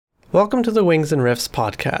Welcome to the Wings and Riffs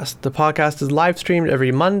podcast. The podcast is live streamed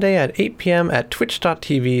every Monday at 8 p.m. at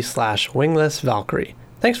twitch.tv/winglessvalkyrie.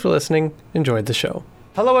 Thanks for listening. Enjoyed the show.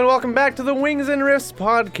 Hello and welcome back to the Wings and Riffs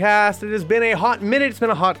podcast. It has been a hot minute. It's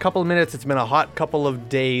been a hot couple of minutes. It's been a hot couple of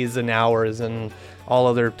days and hours, and all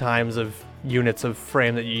other times of units of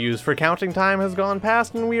frame that you use for counting time has gone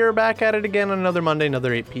past, and we are back at it again on another Monday,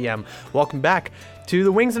 another 8 p.m. Welcome back to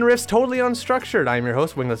the Wings and Riffs Totally Unstructured. I'm your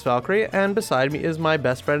host, Wingless Valkyrie, and beside me is my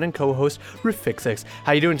best friend and co-host, Rifixix.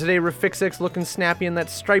 How you doing today, Rifixix? Looking snappy in that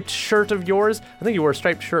striped shirt of yours? I think you wore a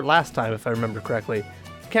striped shirt last time, if I remember correctly.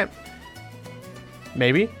 Can't...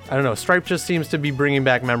 Maybe? I don't know. Stripe just seems to be bringing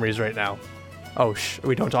back memories right now. Oh,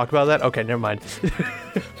 we don't talk about that? Okay, never mind.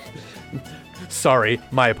 Sorry,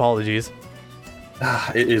 my apologies.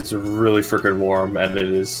 It is really freaking warm, and it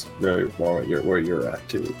is very warm where you're at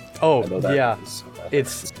too. Oh, yeah. It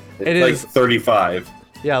is like 35.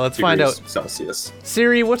 Yeah, let's find out. Celsius.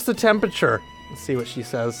 Siri, what's the temperature? Let's see what she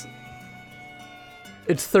says.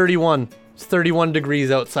 It's 31. It's 31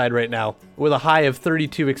 degrees outside right now, with a high of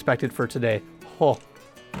 32 expected for today. Oh,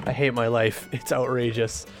 I hate my life. It's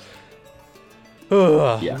outrageous.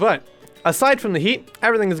 Yeah. But aside from the heat,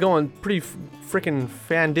 everything is going pretty freaking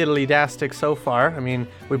fan-diddly-dastic so far. I mean,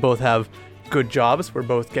 we both have good jobs. We're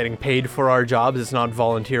both getting paid for our jobs. It's not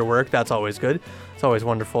volunteer work. That's always good. It's always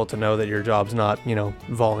wonderful to know that your job's not,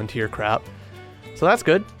 volunteer crap. So that's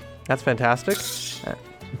good. That's fantastic.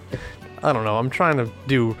 I don't know. I'm trying to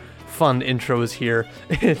do fun intros here.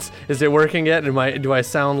 Is it working yet? Do I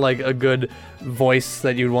sound like a good voice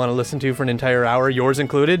that you'd want to listen to for an entire hour? Yours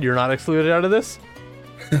included? You're not excluded out of this?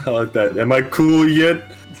 I like that. Am I cool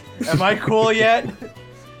yet? Am I cool yet?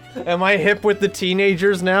 Am I hip with the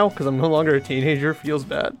teenagers now? Because I'm no longer a teenager. Feels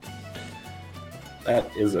bad.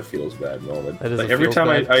 That is a feels bad moment. That is like every time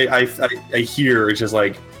I hear, it's just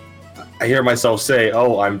like I hear myself say,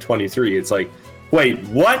 "Oh, I'm 23." It's like, wait,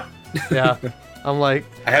 what? Yeah. I'm like,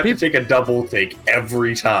 I have to take a double take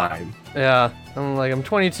every time. Yeah. I'm like, I'm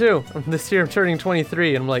 22. This year I'm turning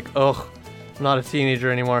 23, and I'm like, ugh, I'm not a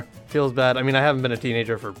teenager anymore. Feels bad. I mean, I haven't been a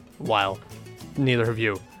teenager for a while. Neither have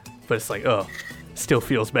you. But it's like, ugh, still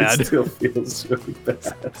feels bad. It still feels really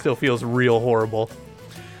bad. Still feels real horrible.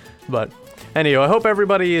 But anyway, I hope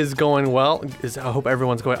everybody is going well. I hope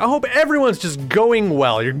everyone's just going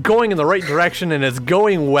well. You're going in the right direction, and it's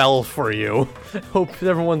going well for you. Hope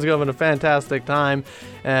everyone's having a fantastic time,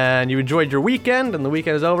 and you enjoyed your weekend, and the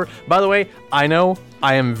weekend is over. By the way, I know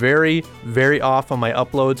I am very, very off on my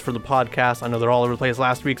uploads for the podcast. I know they're all over the place.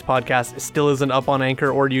 Last week's podcast still isn't up on Anchor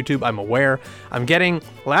or YouTube. I'm aware. I'm getting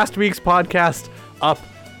last week's podcast up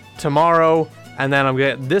tomorrow, and then I'm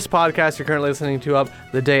getting this podcast you're currently listening to up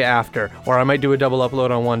the day after. Or I might do a double upload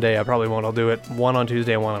on one day. I probably won't. I'll do it one on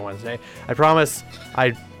Tuesday and one on Wednesday. I promise.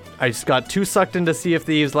 I just got too sucked into Sea of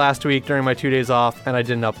Thieves last week during my 2 days off, and I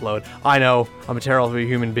didn't upload. I know, I'm a terrible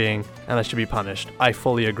human being, and I should be punished. I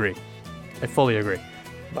fully agree.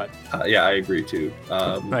 But yeah, I agree too.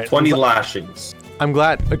 Right. 20 lashings. I'm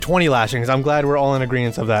glad 20 lashings. I'm glad we're all in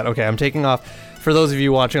agreement of that. Okay, I'm taking off. For those of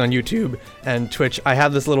you watching on YouTube and Twitch, I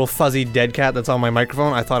have this little fuzzy dead cat that's on my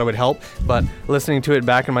microphone. I thought it would help, but listening to it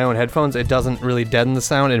back in my own headphones, it doesn't really deaden the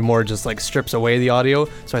sound. It more just like strips away the audio.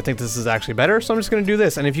 So I think this is actually better. So I'm just gonna do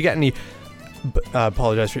this. And if you get any,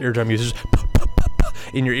 apologize for eardrum users.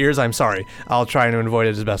 In your ears, I'm sorry. I'll try and avoid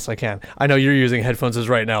it as best I can. I know you're using headphones as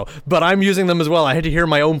right now, but I'm using them as well. I had to hear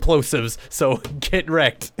my own plosives, so get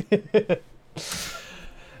wrecked.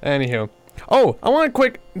 Anywho. Oh, I want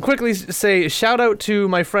to quickly say shout out to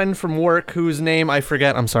my friend from work whose name I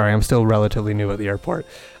forget. I'm sorry, I'm still relatively new at the airport.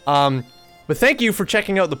 But thank you for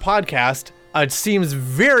checking out the podcast. It seems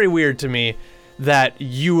very weird to me that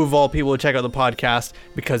you of all people would check out the podcast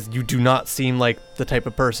because you do not seem like the type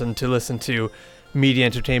of person to listen to media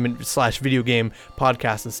entertainment / video game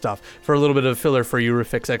podcasts and stuff. For a little bit of filler for you,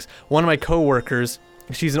 Rifixx, one of my co-workers,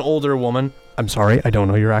 she's an older woman. I'm sorry, I don't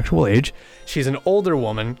know your actual age. She's an older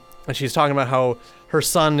woman, and she's talking about how her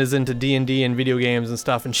son is into D&D and video games and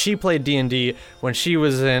stuff, and she played D&D when she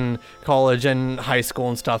was in college and high school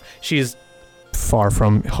and stuff. She's far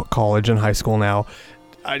from college and high school now.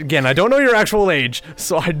 Again, I don't know your actual age,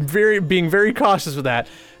 so I'm being very cautious with that.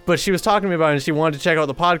 But she was talking to me about it, and she wanted to check out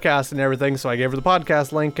the podcast and everything, so I gave her the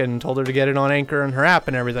podcast link and told her to get it on Anchor and her app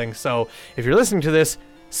and everything. So if you're listening to this,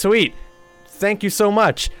 sweet. Thank you so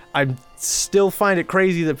much. I still find it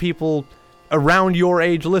crazy that people around your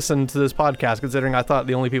age listen to this podcast, considering I thought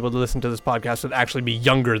the only people to listen to this podcast would actually be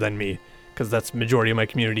younger than me, because that's the majority of my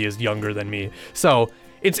community is younger than me. So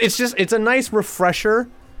it's a nice refresher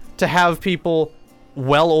to have people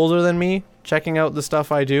well older than me checking out the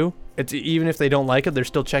stuff I do. It's even if they don't like it, they're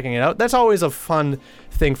still checking it out. That's always a fun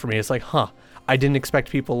thing for me. It's like, I didn't expect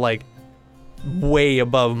people like way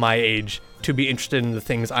above my age to be interested in the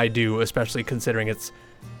things I do, especially considering it's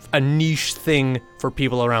a niche thing for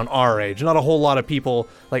people around our age. Not a whole lot of people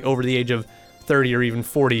like over the age of 30 or even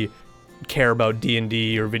 40 care about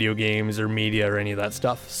D&D or video games or media or any of that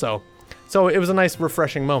stuff. So it was a nice,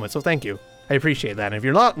 refreshing moment. So thank you. I appreciate that. And if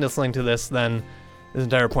you're not listening to this, then this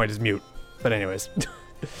entire point is mute. But anyways.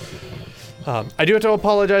 I do have to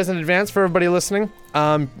apologize in advance for everybody listening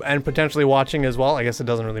and potentially watching as well. I guess it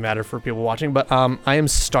doesn't really matter for people watching, but I am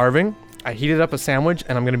starving. I heated up a sandwich,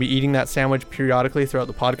 and I'm going to be eating that sandwich periodically throughout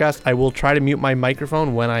the podcast. I will try to mute my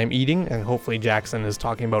microphone when I'm eating, and hopefully Jackson is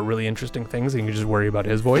talking about really interesting things, and you can just worry about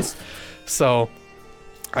his voice. So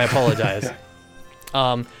I apologize.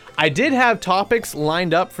 I did have topics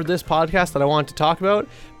lined up for this podcast that I wanted to talk about,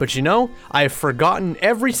 but I've forgotten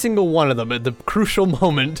every single one of them at the crucial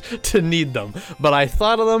moment to need them. But I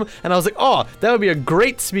thought of them, and I was like, that would be a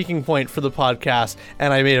great speaking point for the podcast.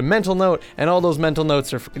 And I made a mental note, and all those mental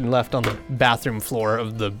notes are left on the bathroom floor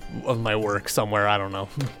of my work somewhere. I don't know.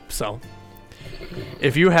 So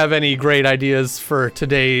if you have any great ideas for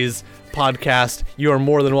today's podcast, you are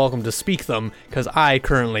more than welcome to speak them, because I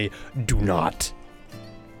currently do not.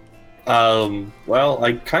 Well,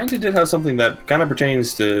 I kind of did have something that kind of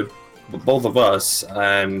pertains to both of us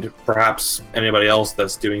and perhaps anybody else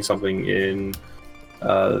that's doing something in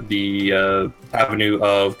the avenue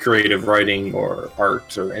of creative writing or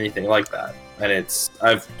art or anything like that. And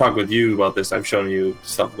I've talked with you about this, I've shown you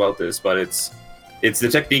stuff about this, but it's the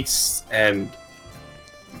techniques and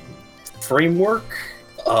framework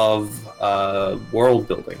of world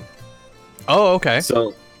building. Oh, okay.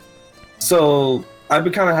 So I've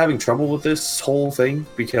been kind of having trouble with this whole thing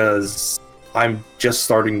because I'm just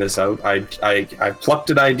starting this out. I plucked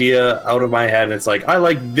an idea out of my head, and it's like, I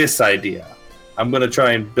like this idea. I'm going to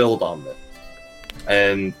try and build on it.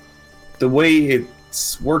 And the way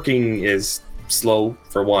it's working is slow,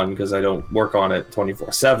 for one, because I don't work on it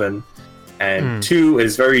 24/7. And two,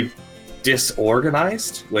 is very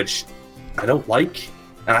disorganized, which I don't like.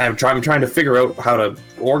 And I'm trying to figure out how to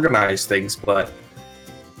organize things, but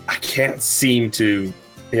I can't seem to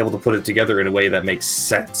be able to put it together in a way that makes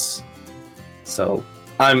sense. So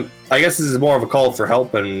I guess this is more of a call for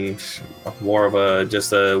help and more of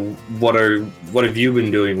what have you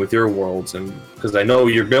been doing with your worlds? And because I know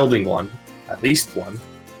you're building one, at least one.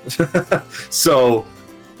 So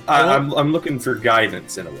I'm looking for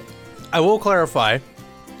guidance in a way. I will clarify,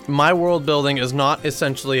 my world building is not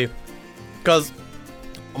essentially, because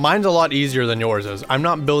mine's a lot easier than yours is. I'm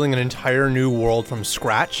not building an entire new world from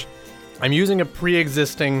scratch. I'm using a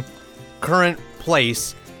pre-existing current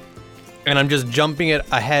place, and I'm just jumping it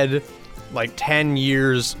ahead like 10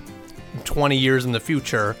 years, 20 years in the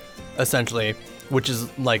future, essentially, which is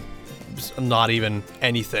like not even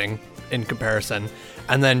anything in comparison,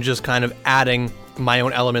 and then just kind of adding my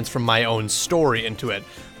own elements from my own story into it.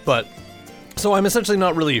 But so I'm essentially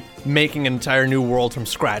not really making an entire new world from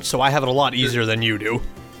scratch, so I have it a lot easier than you do.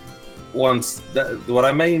 What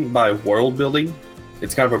I mean by world building,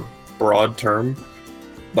 it's kind of a broad term,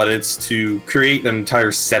 but it's to create an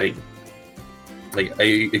entire setting. Like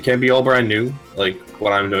it can be all brand new, like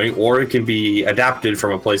what I'm doing, or it can be adapted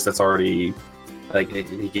from a place that's already like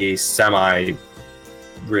a semi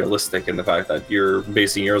realistic in the fact that you're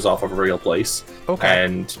basing yours off of a real place.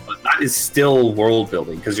 Okay. But that is still world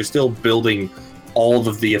building because you're still building all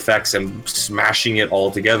of the effects and smashing it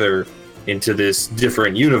all together into this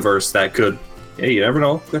different universe that could, you never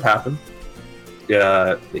know, could happen.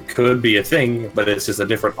 It could be a thing, but it's just a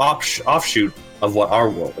different offshoot of what our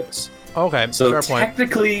world is. Okay, so fair point.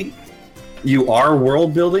 Technically, you are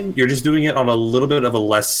world building. You're just doing it on a little bit of a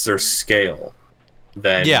lesser scale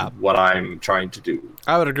than what I'm trying to do.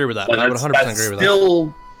 I would agree with that. I would 100% agree with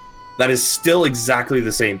that. That is still exactly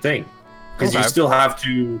the same thing. Because you still have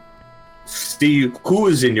to see who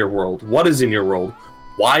is in your world, what is in your world,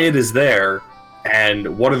 why it is there,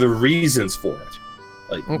 and what are the reasons for it.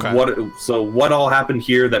 Like what all happened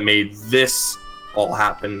here that made this all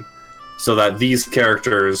happen so that these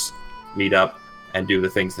characters meet up and do the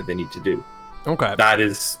things that they need to do. Okay. That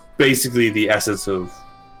is basically the essence of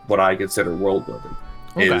what I consider world building.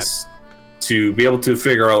 Is to be able to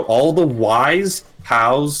figure out all the whys,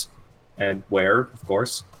 hows, and where, of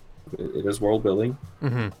course. It is world building.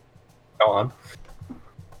 Mm-hmm. Go on.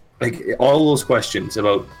 Like, all those questions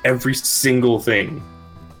about every single thing.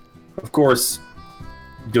 Of course,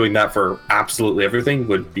 doing that for absolutely everything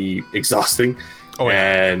would be exhausting.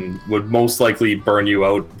 And would most likely burn you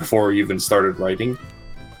out before you even started writing.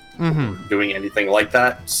 Mm-hmm. Doing anything like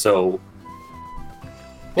that. So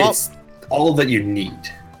Well, it's all that you need,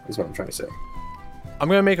 is what I'm trying to say. I'm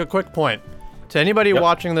going to make a quick point. To anybody Yep.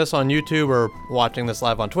 watching this on YouTube or watching this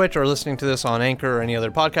live on Twitch or listening to this on Anchor or any other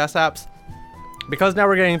podcast apps, because now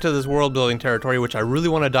we're getting into this world building territory, which I really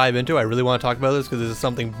want to dive into. I really want to talk about this because this is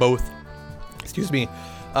something both,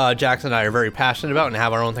 Jackson and I are very passionate about and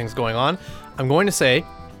have our own things going on. I'm going to say,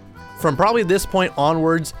 from probably this point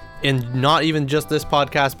onwards, in not even just this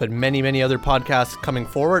podcast, but many, many other podcasts coming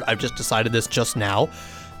forward, I've just decided this just now,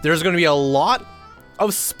 there's going to be a lot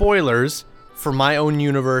of spoilers for my own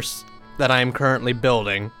universe that I'm currently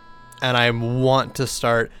building, and I want to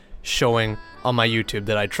start showing on my YouTube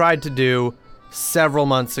that I tried to do several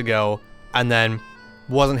months ago and then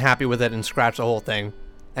wasn't happy with it and scratched the whole thing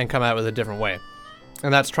and come out with a different way.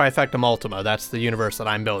 And that's Trifecta Ultima. That's the universe that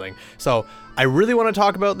I'm building. So I really want to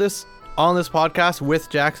talk about this on this podcast with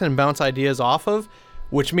Jackson and bounce ideas off of,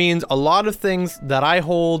 which means a lot of things that I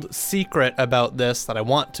hold secret about this that I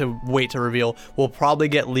want to wait to reveal will probably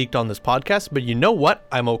get leaked on this podcast. But you know what?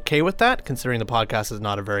 I'm okay with that, considering the podcast is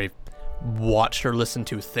not a very watched or listened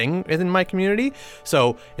to thing within my community.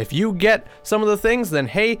 So if you get some of the things, then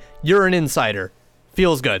hey, you're an insider.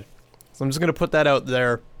 Feels good. So I'm just going to put that out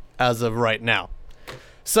there as of right now.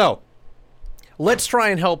 So let's try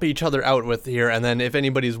and help each other out with here, and then if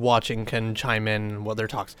anybody's watching can chime in what their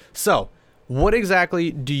talks. So what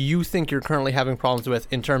exactly do you think you're currently having problems with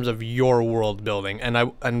in terms of your world building? And I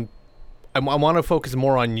want to focus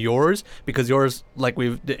more on yours, because yours,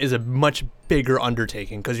 is a much bigger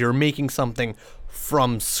undertaking, because you're making something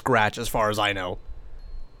from scratch, as far as I know.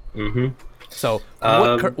 Mm-hmm. So,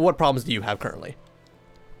 what problems do you have currently?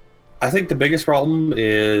 I think the biggest problem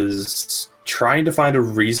is trying to find a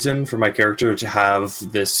reason for my character to have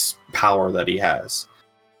this power that he has.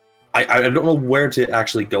 I don't know where to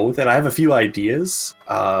actually go with it. I have a few ideas.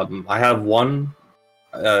 I have one,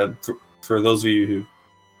 for those of you who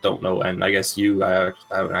don't know, and I guess I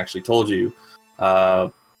haven't actually told you, I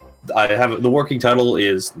have the working title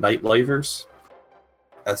is Night Lifers.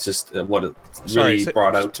 That's just what it really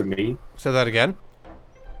brought out to me. Say that again.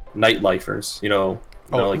 Night Lifers,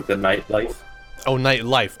 like the nightlife. Oh, Night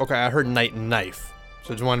Life. Okay, I heard Night Knife,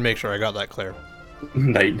 so just wanted to make sure I got that clear.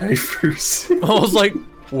 Night Knifers. I was like,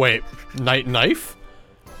 wait, Night Knife?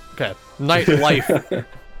 Okay, Night Life.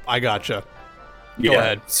 I gotcha. Go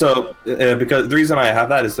ahead. So, because the reason I have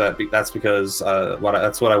that is that's because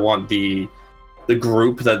that's what I want the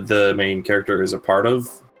group that the main character is a part of.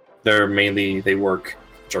 They work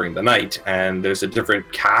during the night, and there's a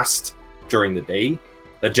different caste during the day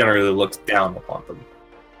that generally looks down upon them.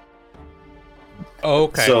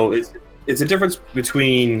 Okay. So it's a difference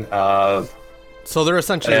between. So they're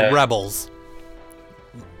essentially rebels.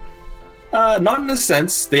 Not in a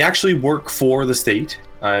sense. They actually work for the state.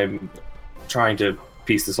 I'm trying to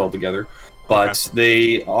piece this all together, but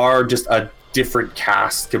They are just a different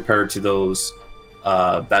caste compared to those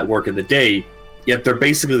that work in the day. Yet they're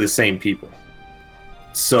basically the same people.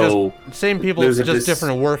 So just same people, just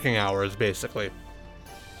different working hours, basically.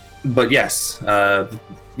 But yes,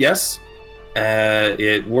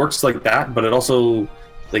 it works like that. But it also,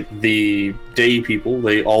 like the day people,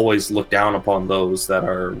 they always look down upon those that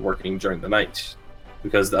are working during the night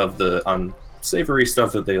because of the unsavory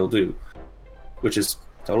stuff that they'll do, which is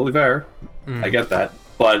totally fair. I get that.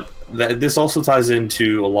 But this also ties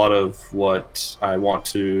into a lot of what I want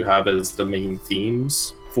to have as the main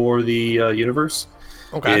themes for the universe.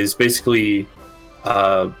 Okay. Is basically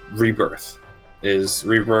rebirth. Is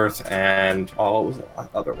rebirth and what was the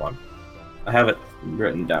other one? I have it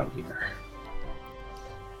written down here.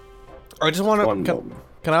 I just want to.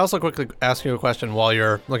 Can I also quickly ask you a question while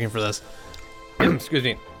you're looking for this? Excuse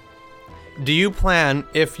me. Do you plan,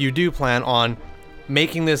 if you do plan on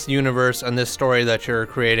making this universe and this story that you're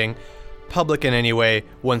creating public in any way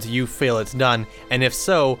once you feel it's done? And if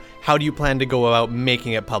so, how do you plan to go about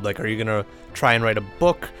making it public? Are you going to try and write a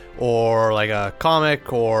book or like a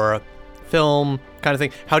comic or a film kind of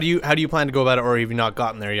thing? How do you plan to go about it, or have you not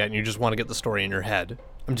gotten there yet and you just want to get the story in your head?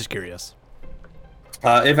 I'm just curious.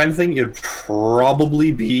 If anything, it'd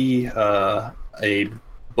probably be a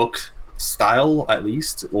book style at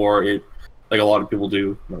least, or it like a lot of people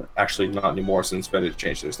do. Actually, not anymore since Reddit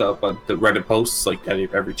changed their stuff. But the Reddit posts, like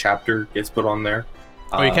every chapter gets put on there.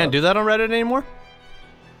 Oh, you can't do that on Reddit anymore?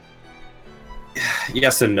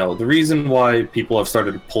 Yes and no. The reason why people have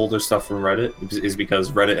started to pull their stuff from Reddit is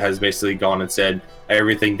because Reddit has basically gone and said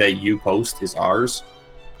everything that you post is ours.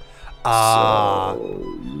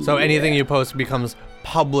 So anything you post becomes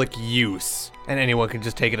public use, and anyone can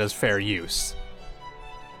just take it as fair use.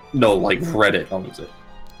 No, like Reddit owns it.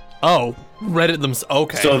 Oh, Reddit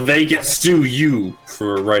okay. So they can sue you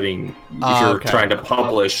for writing if you're trying to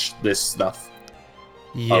publish this stuff.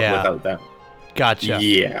 Yeah. Without them. Gotcha.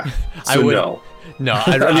 Yeah. So I would, no.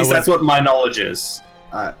 At least that's what my knowledge is.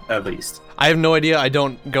 At least. I have no idea. I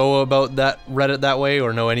don't go about that Reddit that way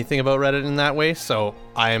or know anything about Reddit in that way, so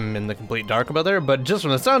I'm in the complete dark about there. But just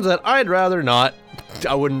from the sounds of that, I'd rather not.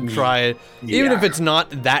 I wouldn't try. Yeah. Even if it's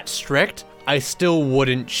not that strict, I still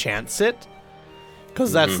wouldn't chance it.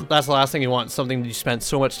 Because that's the last thing you want, something that you spent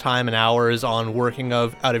so much time and hours on working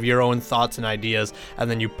out of your own thoughts and ideas, and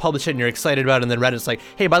then you publish it and you're excited about it, and then Reddit's like,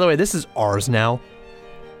 hey, by the way, this is ours now.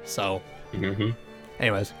 So,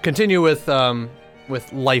 anyways, continue with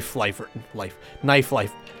knife life.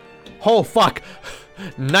 Oh fuck,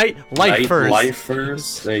 night lifers.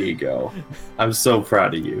 Lifers. There you go. I'm so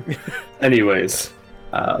proud of you. Anyways.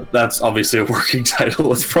 That's obviously a working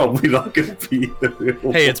title. It's probably not going to be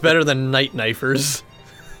available. Hey, it's better than Night Knifers.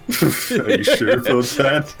 Are you sure about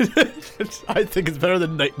that? I think it's better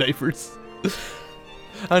than Night Knifers.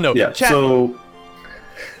 I know. Yeah, Chat. so...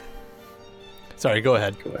 Sorry, go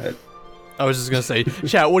ahead. Go ahead. I was just going to say,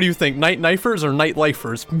 chat, what do you think? Night Knifers or Night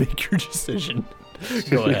Lifers? Make your decision.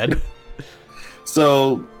 Go ahead.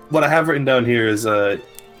 So, what I have written down here is...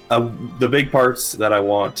 the big parts that I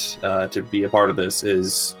want to be a part of this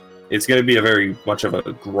is it's going to be a very much of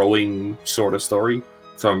a growing sort of story,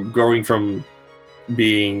 from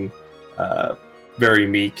being very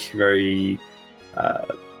meek, very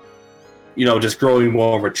just growing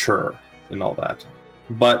more mature and all that.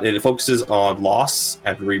 But it focuses on loss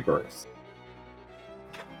and rebirth.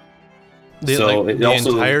 The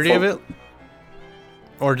entirety of it,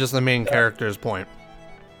 or just the main character's point?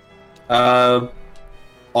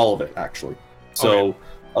 All of it, actually. So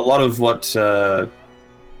a lot of what... so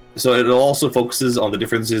it also focuses on the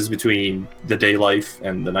differences between the day life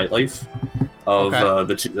and the night life of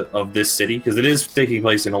of this city, because it is taking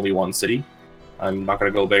place in only one city. I'm not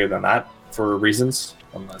going to go bigger than that for reasons,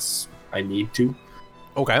 unless I need to.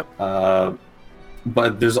 Okay.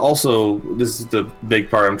 But there's also... This is the big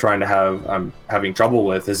part I'm having trouble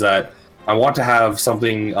with, is that I want to have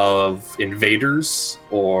something of invaders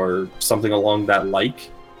or something along that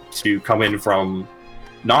to come in from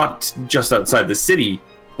not just outside the city,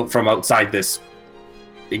 but from outside this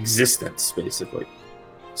existence, basically.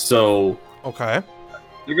 So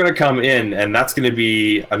they're going to come in, and that's going to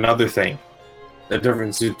be another thing. The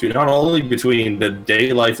difference between not only between the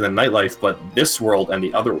day life and the night life, but this world and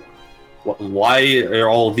the other. Why are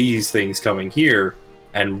all these things coming here,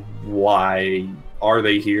 and why are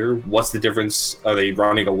they here? What's the difference? Are they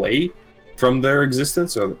running away from their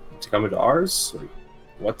existence or to come into ours?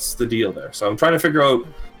 What's the deal there? So I'm trying to figure out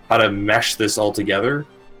how to mesh this all together.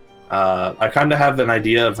 I kind of have an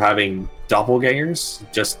idea of having doppelgangers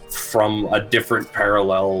just from a different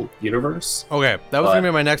parallel universe. Okay, that was going to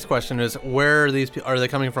be my next question, is where are these are they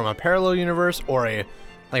coming from, a parallel universe or a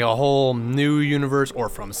whole new universe, or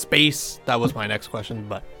from space? That was my next question,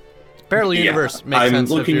 but parallel universe makes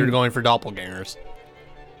sense if you're going for doppelgangers.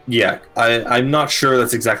 Yeah, I'm not sure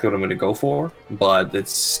that's exactly what I'm going to go for, but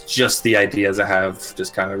it's just the ideas I have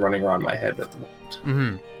just kind of running around my head at the moment.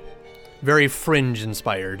 Mm-hmm. Very Fringe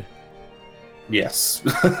inspired. Yes.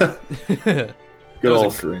 Good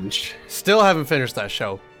old Fringe. Still haven't finished that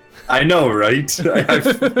show. I know, right?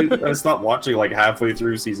 I stopped watching like halfway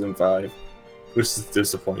through season 5, which is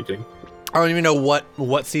disappointing. I don't even know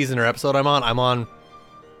what season or episode I'm on. I'm on,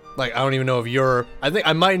 I don't even know if you're... I think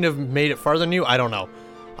I might have made it farther than you. I don't know.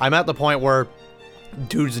 I'm at the point where,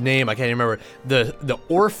 dude's name, I can't even remember. The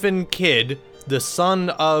orphan kid, the son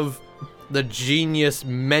of the genius,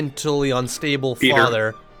 mentally unstable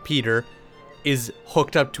father, Peter, is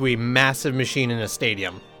hooked up to a massive machine in a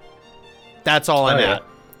stadium. That's all I'm at.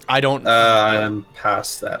 I don't... I'm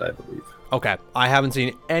past that, I believe. Okay. I haven't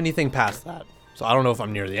seen anything past that. So I don't know if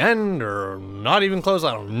I'm near the end or not even close.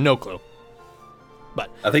 I don't no clue. But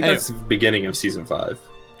I think that's the beginning of season 5.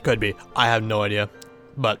 Could be. I have no idea.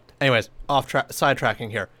 But anyways,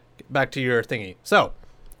 sidetracking here. Get back to your thingy. So,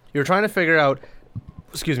 you're trying to figure out,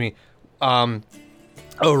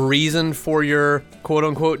 a reason for your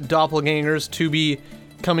quote-unquote doppelgangers to be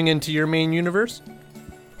coming into your main universe?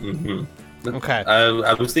 Mm-hmm. Okay.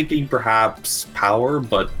 I was thinking perhaps power,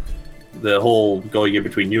 but the whole going in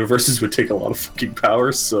between universes would take a lot of fucking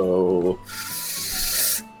power, so...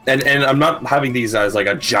 And I'm not having these as like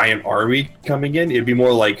a giant army coming in. It'd be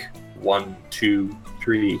more like 1, 2,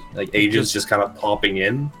 3, like agents just kind of popping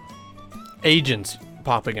in. Agents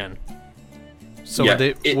popping in. So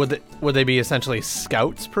yeah, would they be essentially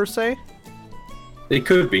scouts per se? It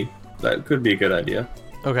could be. That could be a good idea.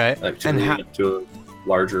 Okay. To a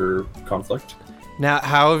larger conflict. Now,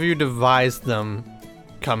 how have you devised them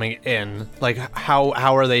coming in? Like, how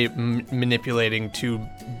are they manipulating to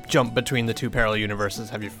jump between the two parallel universes?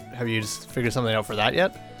 Have you just figured something out for that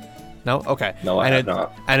yet? No? Okay. No, I have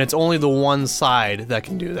not. And it's only the one side that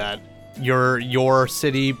can do that. Your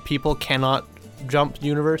city people cannot jump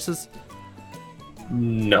universes?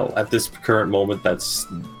 No, at this current moment, that's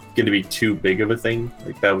going to be too big of a thing.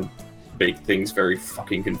 Like, that would make things very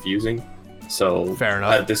fucking confusing. So, fair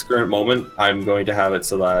enough. At this current moment, I'm going to have it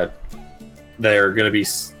so that they're going to be,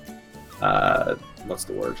 what's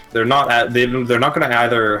the word? They're not going to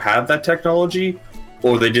either have that technology,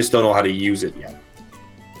 or they just don't know how to use it yet.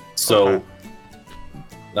 So,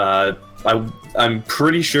 I'm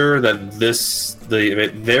pretty sure that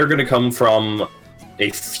they're going to come from a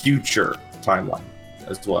future timeline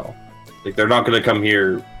as well. Like, they're not going to come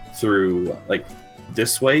here through like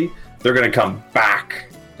this way. They're going to come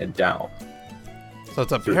back and down. So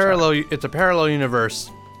it's a parallel universe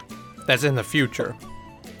that's in the future.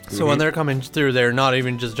 So when they're coming through, they're not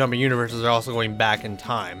even just jumping universes, they're also going back in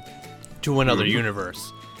time to another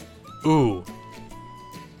universe. Ooh.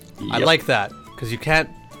 Yep. I like that, because you can't...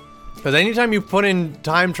 Because anytime you put in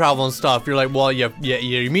time travel and stuff, you're like, well, you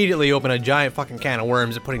immediately open a giant fucking can of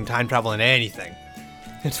worms at putting time travel into anything.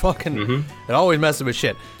 It's fucking... It always messes with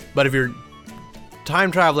shit. But if you're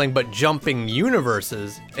time traveling but jumping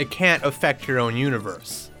universes, it can't affect your own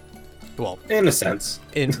universe. Well... In a sense.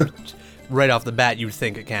 Right off the bat, you'd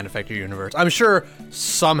think it can't affect your universe. I'm sure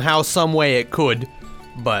somehow, some way it could,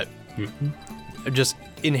 but just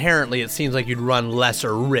inherently it seems like you'd run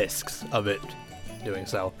lesser risks of it doing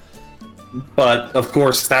so. But, of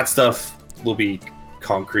course, that stuff will be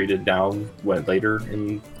concreted down later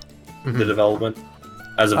in the development.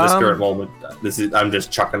 As of this current moment, I'm just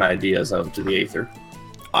chucking ideas out to the aether.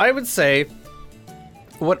 I would say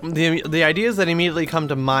what the ideas that immediately come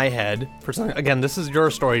to my head, for something, again, this is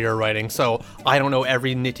your story you're writing, so I don't know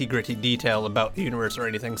every nitty-gritty detail about the universe or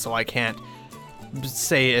anything, so I can't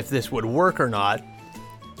say if this would work or not.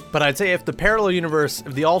 But I'd say if the parallel universe,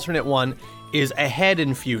 if the alternate one is ahead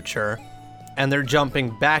in future, and they're jumping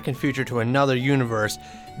back in future to another universe,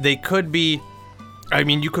 they could be... I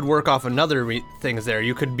mean, you could work off another things there.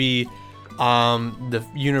 You could be the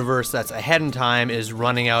universe that's ahead in time is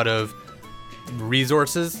running out of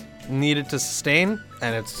resources needed to sustain,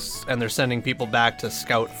 and they're sending people back to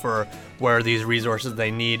scout for where these resources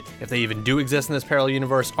they need, if they even do exist in this parallel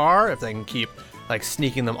universe, are, if they can keep like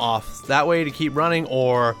sneaking them off that way to keep running,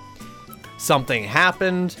 or something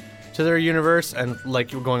happened to their universe and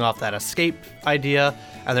like you're going off that escape idea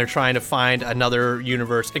and they're trying to find another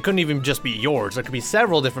universe. It couldn't even just be yours. There could be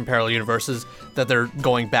several different parallel universes that they're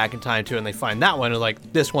going back in time to, and they find that one and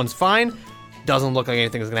like, this one's fine, doesn't look like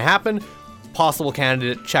anything's gonna happen, possible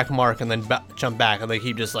candidate, check mark, and then jump back, and they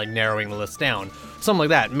keep just like narrowing the list down. Something like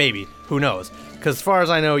that, maybe, who knows. Because as far as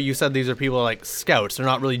I know, you said these are people like scouts. They're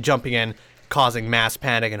not really jumping in causing mass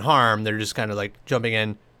panic and harm. They're just kind of like jumping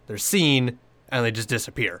in, they're seen, and they just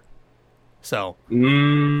disappear. So,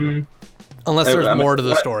 unless there's more to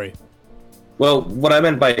the story. Well, what I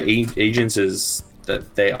meant by agents is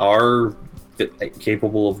that they are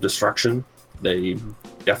capable of destruction. They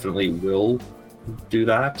definitely will do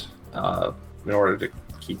that in order to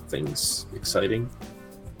keep things exciting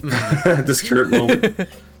at this current moment.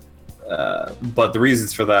 But the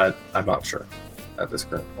reasons for that, I'm not sure at this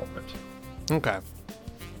current moment. Okay.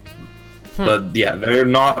 But yeah, they're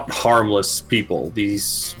not harmless people.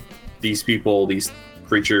 These people, these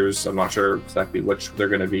creatures, I'm not sure exactly which they're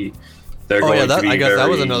going to be. I guess that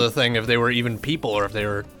was another thing, if they were even people or if they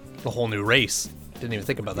were a whole new race. Didn't even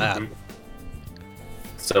think about that.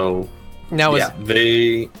 So, now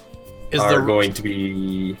they are going to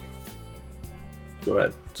be... Go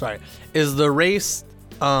ahead. Sorry. Is the race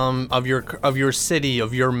of your city,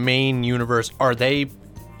 of your main universe, are they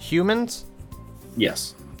humans?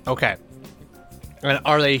 Yes. Okay. And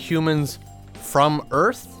are they humans from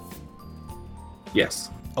Earth? Yes.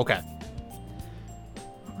 Okay.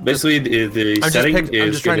 Basically, the setting is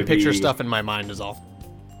I'm just trying to picture stuff in my mind is all.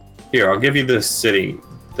 Here, I'll give you the setting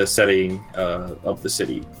of the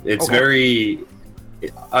city. It's very...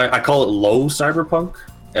 I call it low cyberpunk,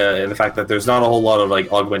 in the fact that there's not a whole lot of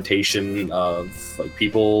like augmentation of like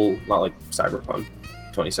people, not like Cyberpunk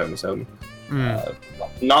 2077.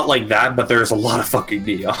 Not like that, but there's a lot of fucking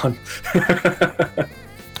neon.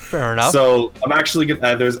 Fair enough. So I'm actually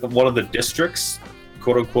gonna there's one of the districts,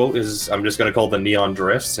 quote unquote, I'm just gonna call the Neon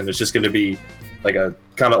Drifts, and it's just gonna be like a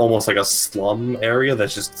kind of almost like a slum area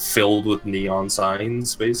that's just filled with neon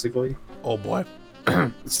signs, basically. Oh boy.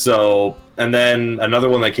 So, and then another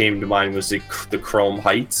one that came to mind was the Chrome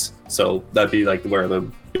Heights. So that'd be like where the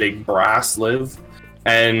big brass live.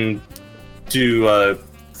 And to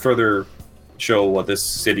further show what this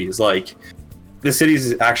city is like, the city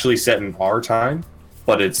is actually set in our time,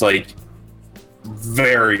 but it's like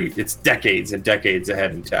it's decades and decades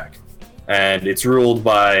ahead in tech. And it's ruled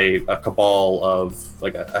by a cabal of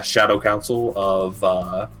like a shadow council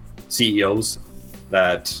of CEOs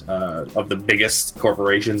that of the biggest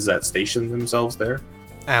corporations that station themselves there.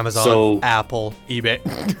 Amazon, Apple, eBay.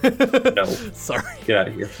 No. Sorry. Get out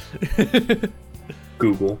of here.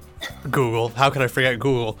 Google. How could I forget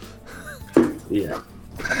Google? Yeah.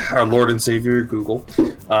 Our Lord and Savior, Google.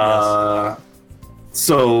 Yes.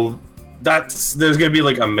 So there's going to be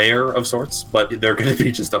like a mayor of sorts, but they're going to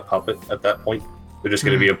be just a puppet at that point. They're just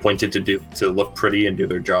going to be appointed to look pretty and do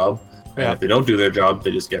their job. And if they don't do their job,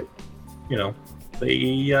 they just get, the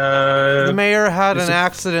mayor had an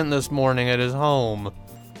accident this morning at his home.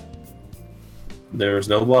 There's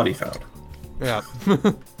no body found. Yeah.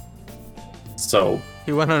 So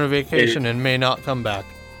he went on a vacation and may not come back.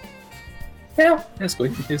 Yeah, basically,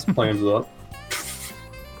 his plans are up.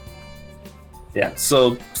 Yeah,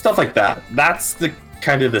 so stuff like that. That's the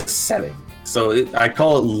kind of the setting. So I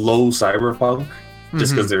call it low cyberpunk,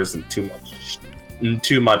 just because there isn't too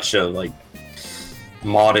much like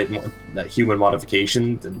human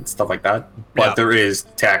modification and stuff like that. But there is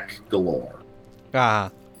tech galore.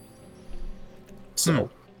 So,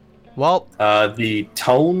 well, the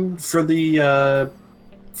tone for the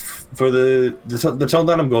tone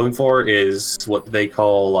that I'm going for is what they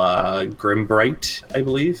call Grim Bright, I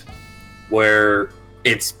believe, where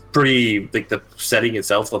it's pretty like the setting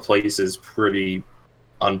itself, the place is pretty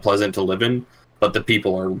unpleasant to live in, but the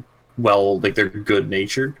people are they're good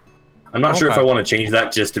natured. I'm not sure if I want to change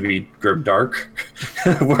that just to be Grim Dark,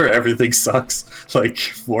 where everything sucks, like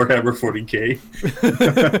Warhammer 40k.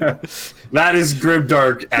 That is Grim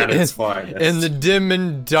Dark at its finest. In the dim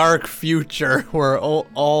and dark future, where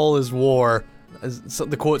all is war,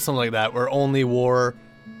 the quote something like that, where only war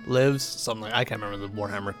lives. Something like I can't remember the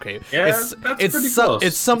Warhammer cave. Yeah, that's pretty close.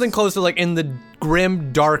 It's something close to like in the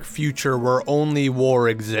grim dark future where only war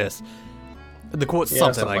exists. The quote's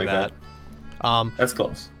something like that. That's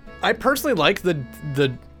close. I personally like the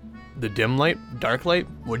dim light, dark light.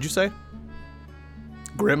 What'd you say?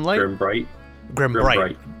 Grim light? Grim Bright. Grim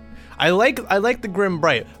Bright. I like the Grim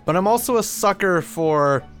Bright, but I'm also a sucker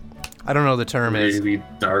for, I don't know what the term is. Really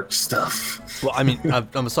dark stuff. Well, I mean,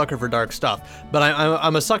 I'm a sucker for dark stuff, but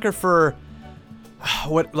I'm a sucker for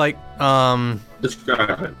what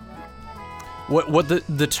Describe it. What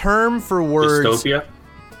the term for words? Dystopia.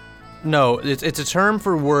 No, it's a term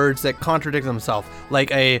for words that contradict themselves, like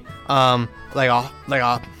a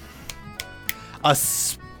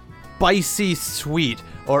spicy sweet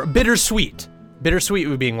or bittersweet. Bittersweet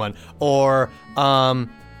would be one, or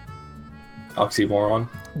Oxymoron.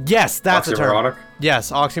 Yes, that's a term. Oxymoronic? Yes,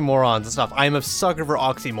 oxymorons and stuff. I'm a sucker for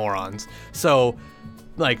oxymorons. So,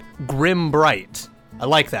 like Grim Bright, I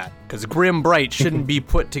like that because Grim Bright shouldn't be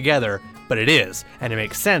put together. But it is, and it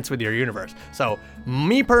makes sense with your universe. So,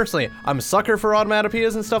 me personally, I'm a sucker for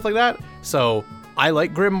automatopoeias and stuff like that. So, I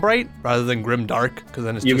like Grim Bright rather than Grim Dark, because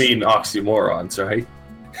then it's You mean oxymorons, right?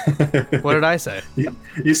 What did I say?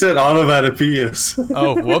 You said onomatopoeias.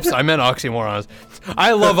 Oh, whoops, I meant oxymorons.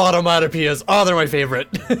 I love automatopoeias. Oh, they're my favorite.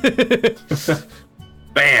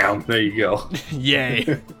 Bam! There you go.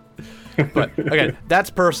 Yay. But, again, that's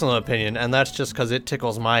personal opinion, and that's just because it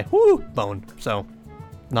tickles my bone. So...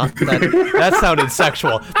 Not that sounded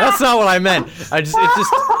sexual. That's not what I meant. It just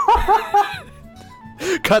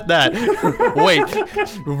cut that. Wait,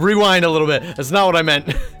 rewind a little bit. That's not what I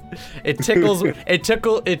meant. It tickles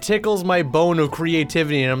my bone of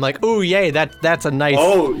creativity, and I'm like, ooh, yay, that's a nice.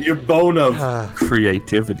 Oh, your bone of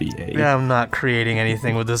creativity, eh? Yeah, I'm not creating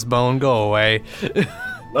anything with this bone. Go away.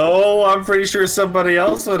 Oh, I'm pretty sure somebody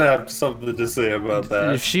else would have something to say about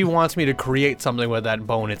that. If she wants me to create something with that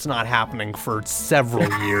bone, it's not happening for several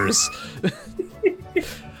years.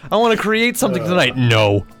 I want to create something tonight.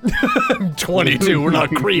 No. I'm 22. We're not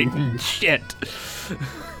creating shit.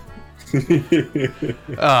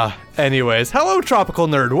 Anyways, hello, Tropical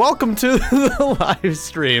Nerd. Welcome to the live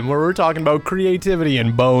stream where we're talking about creativity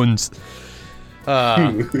and bones.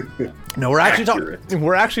 No, we're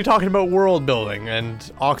actually talking about world building and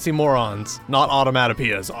oxymorons, not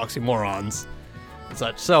automatopoeias, oxymorons and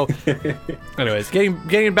such. So, anyways,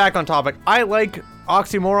 getting back on topic, I like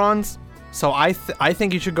oxymorons, so I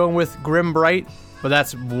think you should go with Grim Bright, but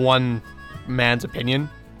that's one man's opinion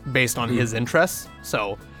based on his interests.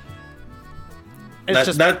 So,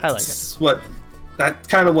 it's I like it. That's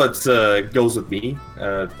kind of what goes with me.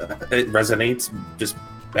 It resonates just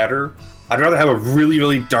better. I'd rather have a really,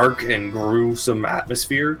 really dark and gruesome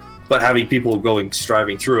atmosphere, but having people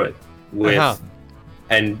striving through it with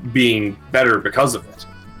and being better because of it.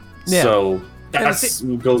 Yeah. So that's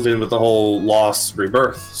goes in with the whole loss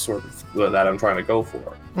rebirth sort of that I'm trying to go for.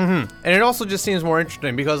 Mm-hmm. And it also just seems more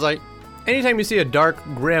interesting because, like, anytime you see a dark,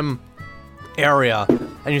 grim area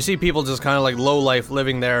and you see people just kind of like low life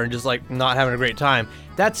living there and just like not having a great time,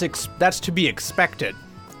 that's to be expected.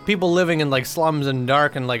 People living in like slums and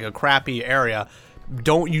dark and like a crappy area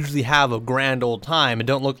don't usually have a grand old time and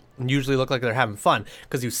don't usually look like they're having fun,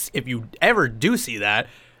 because if you ever do see that,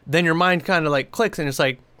 then your mind kind of like clicks and it's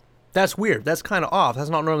like, that's weird, that's kind of off, that's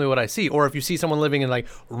not normally what I see. Or if you see someone living in like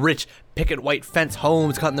rich picket white fence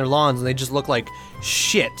homes cutting their lawns and they just look like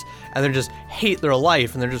shit and they just hate their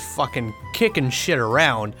life and they're just fucking kicking shit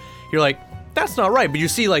around, you're like, that's not right. But you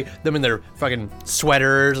see like them in their fucking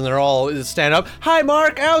sweaters and they're all stand up, hi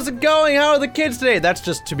Mark, how's it going, how are the kids today? That's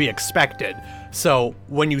just to be expected. So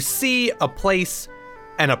when you see a place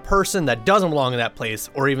and a person that doesn't belong in that place,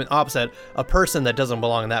 or even opposite, a person that doesn't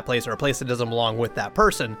belong in that place or a place that doesn't belong with that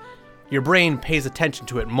person, your brain pays attention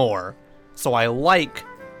to it more. So I like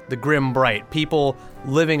the grim bright, people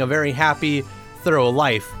living a very happy, thorough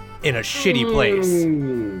life in a shitty place.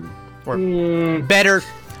 Or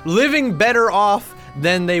living better off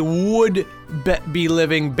than they would be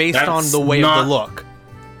living based on the way of the look.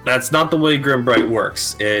 That's not the way grim bright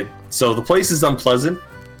works. So the place is unpleasant,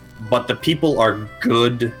 but the people are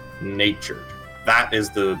good-natured. That is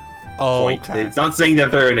the point. Okay. It's not saying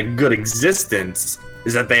that they're in a good existence,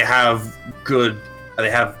 is that they have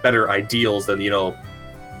better ideals than,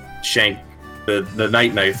 Shank, the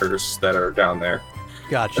night knifers that are down there.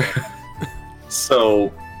 Gotcha.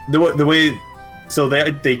 So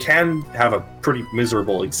they can have a pretty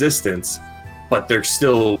miserable existence, but they're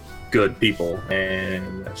still good people.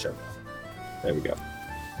 And there we go.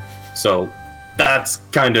 So that's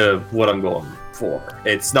kind of what I'm going for.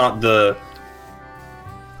 It's not if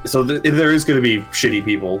there is going to be shitty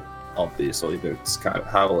people, obviously that's kind of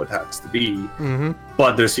how it has to be. Mm-hmm.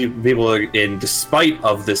 But there's people in despite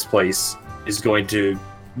of this place is going to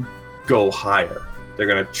go higher. They're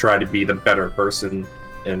going to try to be the better person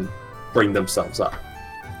and bring themselves up.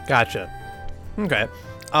 Gotcha. Okay.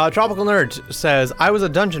 Tropical Nerd says, I was a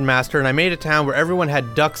dungeon master and I made a town where everyone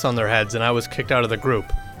had ducks on their heads and I was kicked out of the group.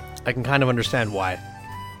 I can kind of understand why.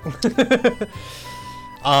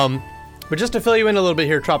 But just to fill you in a little bit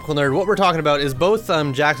here, Tropical Nerd, what we're talking about is both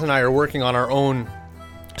Jackson and I are working on our own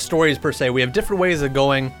stories per se. We have different ways of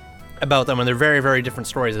going about them, and they're very, very different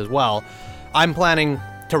stories as well. I'm planning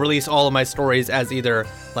to release all of my stories as either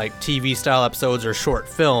like TV style episodes or short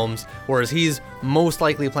films, whereas he's most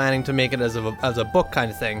likely planning to make it as a book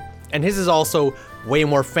kind of thing. And his is also way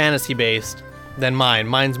more fantasy based than mine.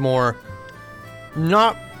 Mine's more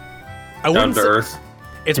down to earth.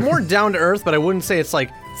 It's more down to earth, but I wouldn't say it's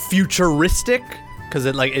like futuristic, because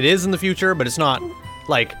it is in the future, but it's not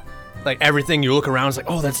like everything you look around is like,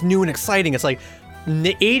 oh, that's new and exciting. It's like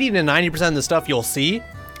 80 to 90% of the stuff you'll see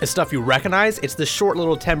is stuff you recognize. It's the short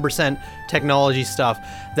little 10% technology stuff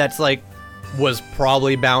that's like was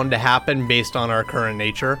probably bound to happen based on our current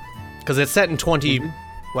nature, because it's set in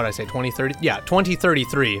 2030. Yeah,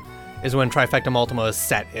 2033 is when Trifecta Ultima is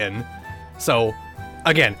set in. So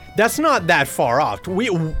again, that's not that far off.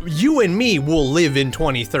 You and me will live in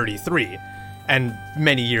 2033 and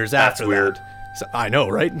many years after weird. that. So, I know,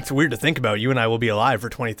 right? It's weird to think about. You and I will be alive for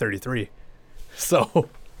 2033. So,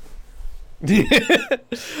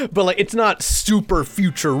 but like, it's not super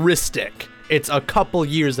futuristic. It's a couple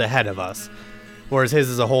years ahead of us. Whereas his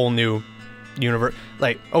is a whole new universe.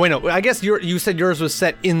 Like, oh wait, no, I guess you said yours was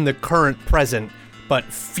set in the current present, but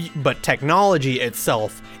technology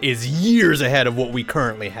itself is years ahead of what we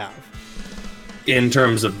currently have in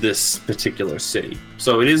terms of this particular city.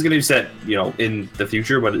 So it is going to be set, in the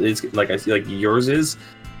future, but it is like yours is.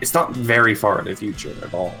 It's not very far in the future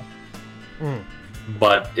at all. Mm.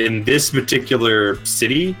 But in this particular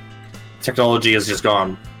city, technology has just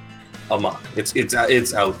gone amok.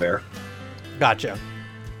 It's out there. Gotcha.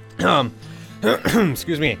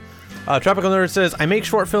 Excuse me. Tropical Nerd says, I make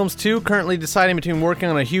short films too, currently deciding between working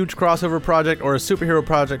on a huge crossover project or a superhero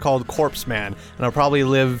project called Corpse Man, and I'll probably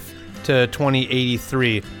live to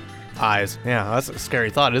 2083 eyes. Yeah, that's a scary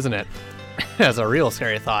thought, isn't it? That's a real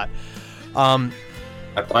scary thought. I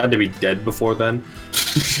plan to be dead before then.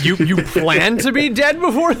 You plan to be dead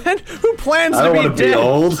before then? Who plans to be dead? I don't want to be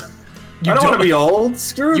old. I don't want to be old.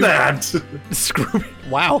 Screw that. Screw me.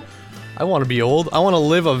 Wow. I want to be old. I want to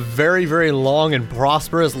live a very, very long and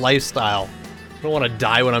prosperous lifestyle. I don't want to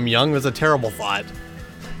die when I'm young. That's a terrible thought.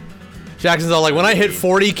 Jackson's all like, when I hit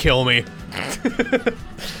 40, kill me.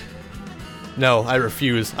 No, I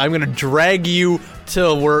refuse. I'm gonna drag you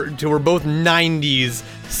till we're both 90s,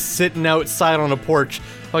 sitting outside on a porch,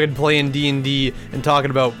 fucking playing D&D and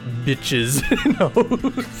talking about bitches. No.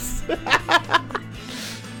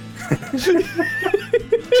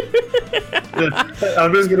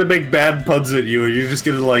 I'm just gonna make bad puns at you, and you're just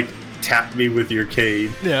gonna like tap me with your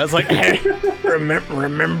cane. Yeah, it's like, hey,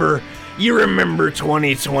 remember, you remember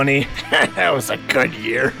 2020? That was a good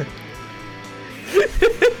year.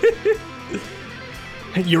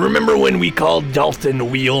 You remember when we called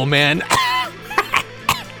Dalton Wheelman?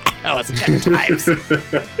 That was good times.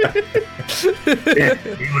 Yeah,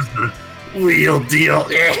 he was the wheel deal.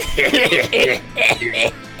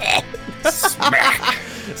 Smack.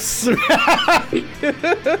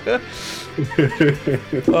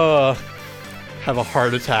 Have a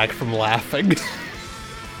heart attack from laughing.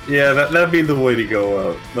 Yeah, that'd be the way to go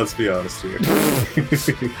out. Let's be honest here.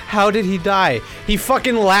 How did he die? He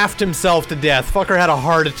fucking laughed himself to death. Fucker had a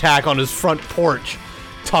heart attack on his front porch.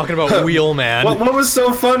 Talking about Wheelman. What was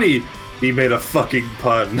so funny? He made a fucking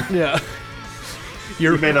pun. Yeah. He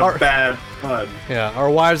made a bad pun. Yeah, our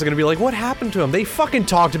wives are gonna be like, what happened to him? They fucking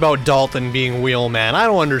talked about Dalton being Wheelman. I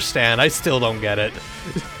don't understand. I still don't get it.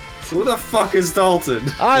 Who the fuck is Dalton?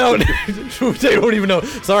 I don't. They don't even know.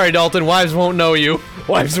 Sorry, Dalton. Wives won't know you.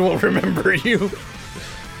 Wives won't remember you.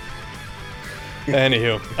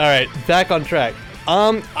 Anywho, all right, back on track.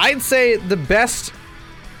 I'd say the best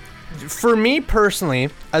for me personally,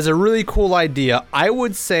 as a really cool idea, I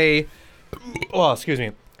would say,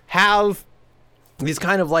 have these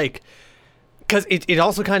kind of like, because it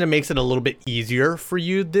also kind of makes it a little bit easier for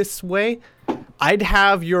you this way. I'd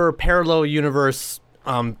have your parallel universe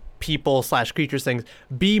people / creatures things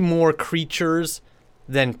be more creatures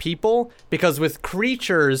than people, because with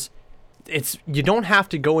creatures you don't have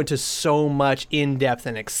to go into so much in-depth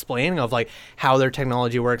and explaining of like how their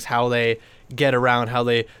technology works, how they get around, how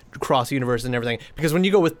they cross the universe and everything. Because when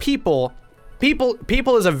you go with people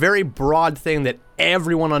is a very broad thing that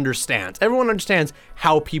everyone understands. Everyone understands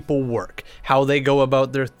how people work, how they go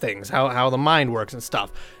about their things, how the mind works and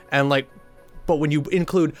stuff. And like, but when you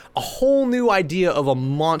include a whole new idea of a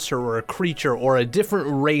monster or a creature or a different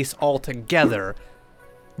race altogether,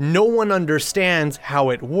 no one understands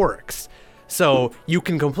how it works. So you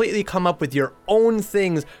can completely come up with your own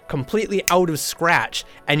things completely out of scratch,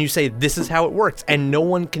 and you say, this is how it works, and no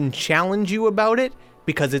one can challenge you about it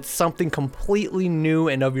because it's something completely new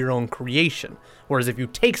and of your own creation. Whereas if you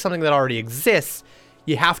take something that already exists,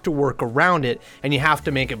 you have to work around it, and you have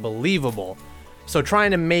to make it believable. So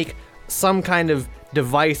trying to make some kind of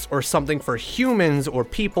device or something for humans or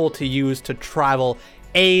people to use to travel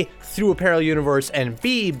A, through a parallel universe, and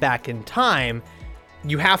B, back in time,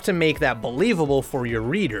 you have to make that believable for your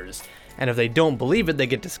readers. And if they don't believe it, they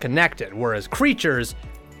get disconnected. Whereas creatures,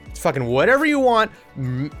 it's fucking whatever you want,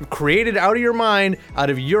 created out of your mind, out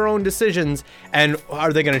of your own decisions. And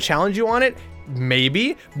are they going to challenge you on it?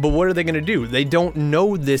 Maybe, but what are they going to do? They don't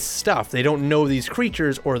know this stuff. They don't know these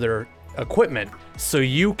creatures or their equipment. So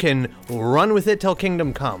you can run with it till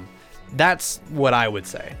kingdom come. That's what I would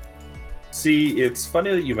say. See, it's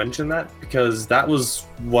funny that you mentioned that, because that was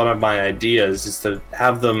one of my ideas, is to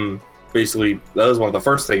have them basically, that was one of the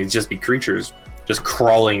first things, just be creatures just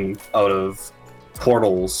crawling out of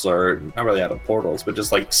portals, or not really out of portals, but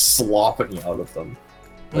just like slopping out of them.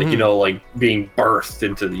 Like, you know, like being birthed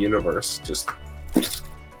into the universe. Just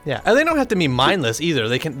yeah, and they don't have to be mindless either.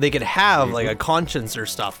 They could have like a conscience or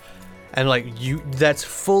stuff. And like that's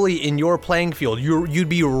fully in your playing field. You'd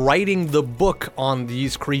be writing the book on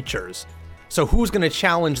these creatures. So who's going to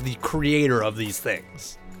challenge the creator of these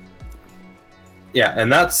things? Yeah,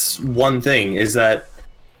 and that's one thing, is that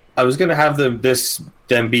I was going to have them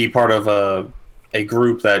be part of a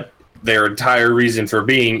group that their entire reason for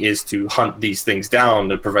being is to hunt these things down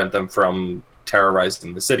to prevent them from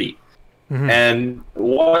terrorizing the city. Mm-hmm. And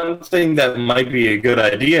one thing that might be a good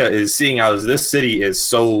idea is, seeing how this city is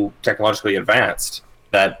so technologically advanced,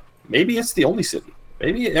 that maybe it's the only city.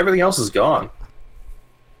 Maybe everything else is gone.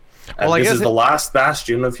 Well, this is the last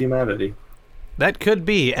bastion of humanity. That could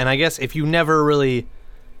be, and I guess if you never really...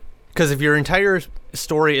 Because if your entire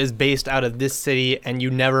story is based out of this city and you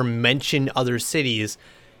never mention other cities,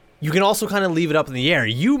 you can also kind of leave it up in the air.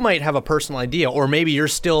 You might have a personal idea, or maybe you're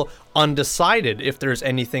still undecided if there's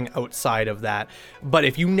anything outside of that. But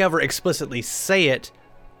if you never explicitly say it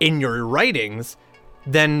in your writings,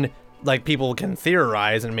 then like people can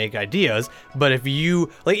theorize and make ideas. But if you,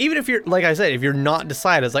 like, even if you're, like I said, if you're not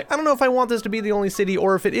decided, it's like, I don't know if I want this to be the only city,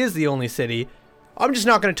 or if it is the only city, I'm just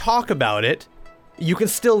not going to talk about it. You can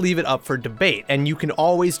still leave it up for debate, and you can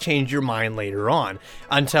always change your mind later on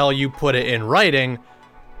until you put it in writing.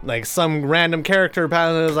 like some random character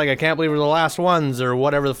is like, I can't believe we're the last ones or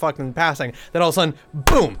whatever the fucking passing. Then all of a sudden,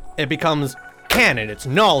 boom, it becomes canon. It's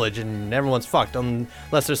knowledge, and everyone's fucked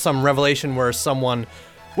unless there's some revelation where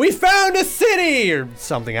we found a city or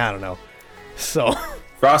something. I don't know. So,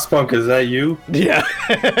 Frostpunk, is that you? Yeah.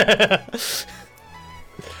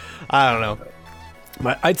 I don't know.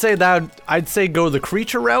 But I'd say go the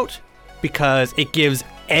creature route because it gives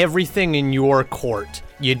everything in your court.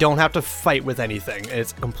 You don't have to fight with anything.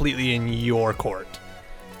 It's completely in your court.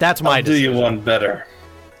 That's my decision. I'll do you one better.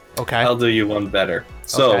 Okay. I'll do you one better.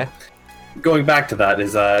 So, going back to that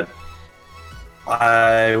is that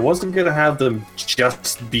I wasn't going to have them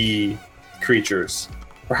just be creatures.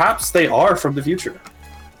 Perhaps they are from the future.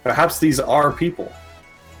 Perhaps these are people.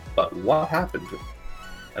 But what happened to them?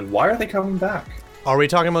 And why are they coming back? Are we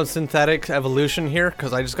talking about synthetic evolution here?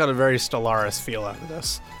 Because I just got a very Stellaris feel out of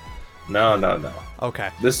this. No. Okay.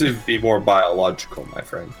 This would be more biological, my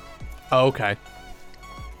friend. Oh, okay.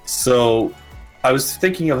 So, I was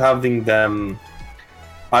thinking of having them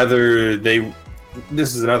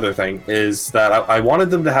this is another thing, is that I wanted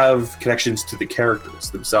them to have connections to the characters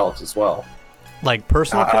themselves as well. Like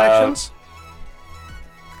personal connections?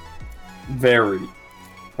 Very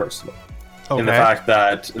personal. Okay. In the fact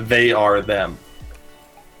that they are them.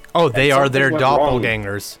 Oh, they are their something went wrong.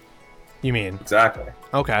 doppelgangers. You mean? Exactly.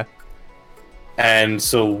 Okay. And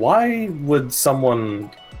so why would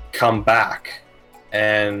someone come back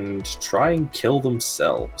and try and kill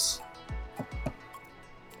themselves?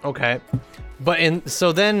 Okay. But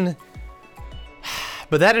that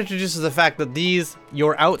introduces the fact that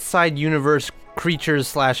your outside universe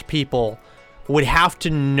creatures / people would have to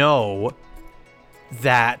know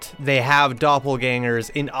that they have doppelgangers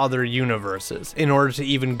in other universes in order to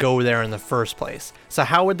even go there in the first place. So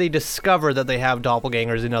how would they discover that they have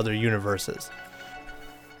doppelgangers in other universes?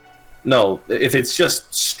 No, if it's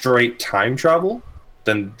just straight time travel,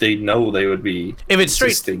 then they know they would be It's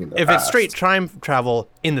straight time travel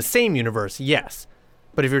in the same universe, yes.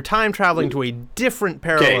 But if you're time traveling to a different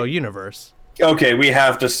parallel universe... Okay, we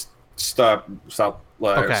have to start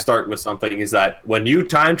with something, is that when you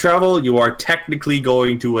time travel, you are technically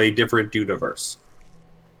going to a different universe.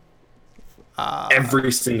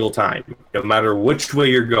 Every single time, no matter which way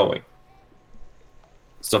you're going.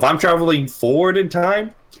 So if I'm traveling forward in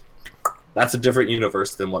time, that's a different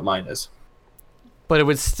universe than what mine is. But it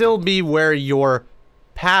would still be where your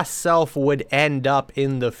past self would end up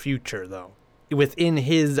in the future, though. Within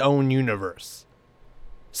his own universe.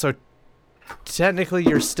 So technically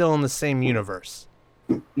you're still in the same universe.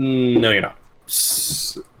 No, you're not.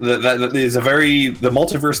 That is the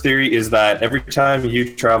multiverse theory is that every time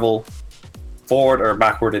you travel forward or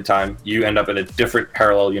backward in time, you end up in a different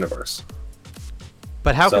parallel universe.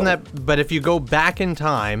 But but if you go back in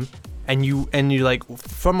time and you like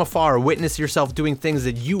from afar witness yourself doing things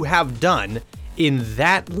that you have done in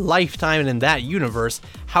that lifetime and in that universe,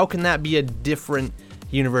 how can that be a different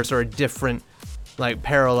universe or a different like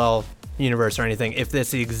parallel universe or anything if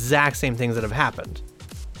it's the exact same things that have happened?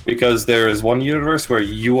 Because there is one universe where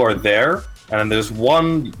you are there, and there's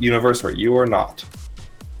one universe where you are not.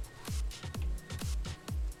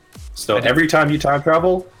 So every time you time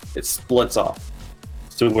travel, it splits off.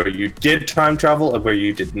 So where you did time travel and where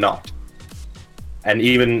you did not. And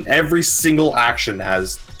even every single action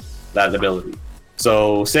has that ability.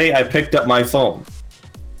 So say I picked up my phone.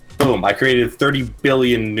 Boom, I created 30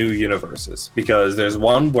 billion new universes because there's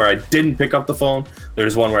one where I didn't pick up the phone,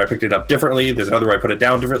 there's one where I picked it up differently, there's another where I put it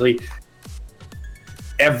down differently.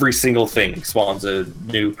 Every single thing spawns a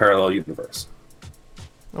new parallel universe.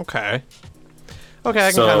 Okay,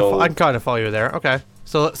 I can kind of follow you there. Okay.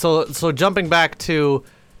 So jumping back to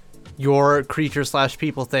your creature /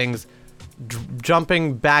 people things,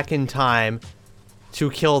 jumping back in time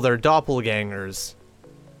to kill their doppelgangers.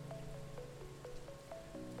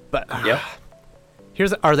 But yep.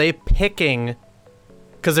 Are they picking?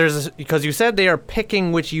 Because you said they are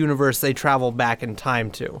picking which universe they travel back in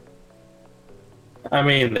time to. I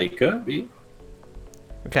mean, they could be.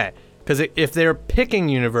 Okay, because if they're picking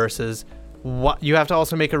universes, what you have to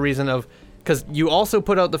also make a reason of. Because you also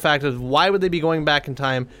put out the fact of why would they be going back in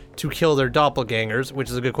time to kill their doppelgangers, which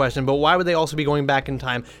is a good question. But why would they also be going back in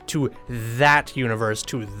time to that universe,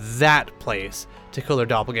 to that place, to kill their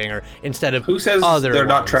doppelganger instead of Who says other they're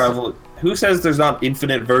not ones? traveling? Who says there's not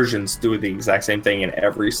infinite versions doing the exact same thing in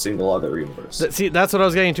every single other universe? See, that's what I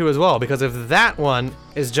was getting to as well. Because if that one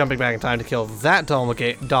is jumping back in time to kill that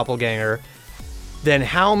doppelganger, then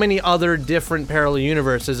how many other different parallel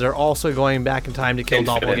universes are also going back in time to kill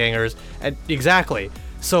doppelgangers? Exactly.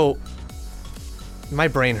 So, my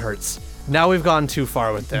brain hurts. Now we've gone too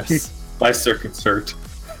far with this. My circuits hurt.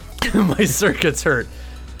 My circuits hurt.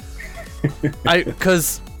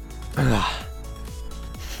 Because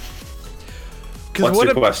What's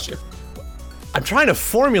your question? I'm trying to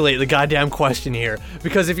formulate the goddamn question here,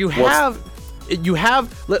 because if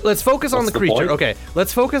let's focus on the creature. Point? Okay,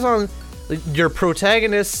 let's focus on your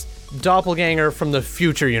protagonist's doppelganger from the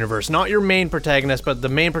future universe, not your main protagonist, but the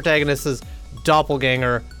main protagonist's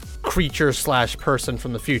doppelganger creature / person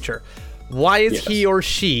from the future. Why is he or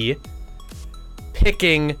she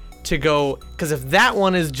picking to go? Because if that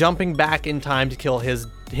one is jumping back in time to kill his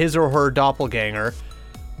or her doppelganger,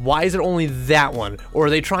 why is it only that one? Or are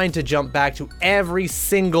they trying to jump back to every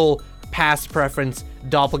single past preference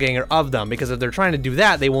doppelganger of them? Because if they're trying to do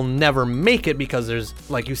that, they will never make it, because there's,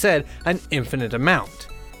 like you said, an infinite amount.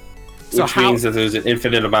 Which means that there's an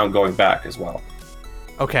infinite amount going back as well.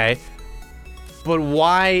 Okay. But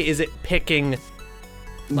why is it picking...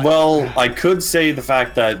 Well, I could say the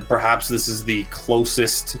fact that perhaps this is the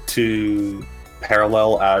closest to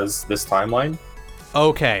parallel as this timeline.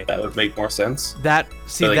 Okay. That would make more sense. That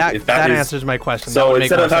answers my question. So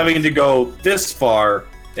instead of having to go this far,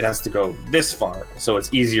 it has to go this far. So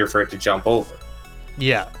it's easier for it to jump over.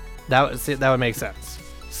 Yeah. That would make sense.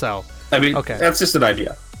 So, I mean, okay. That's just an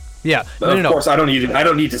idea. Yeah. But of course, I don't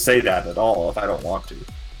need to say that at all if I don't want to.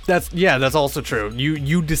 That's also true.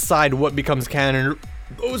 You decide what becomes canon,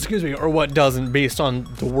 or what doesn't, based on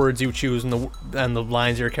the words you choose and the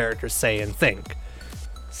lines your characters say and think.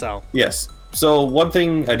 So yes. So one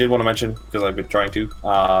thing I did want to mention, because I've been trying to,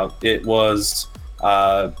 it was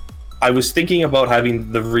I was thinking about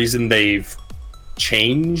having the reason they've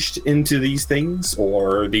changed into these things,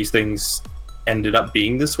 or these things ended up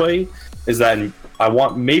being this way, is that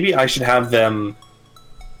maybe I should have them,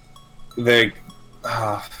 like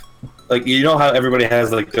you know how everybody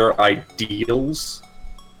has like their ideals.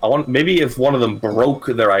 Maybe if one of them broke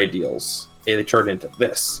their ideals, it turned into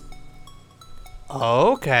this.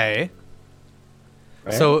 Okay.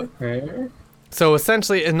 So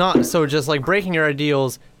essentially, just like breaking your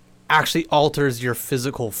ideals actually alters your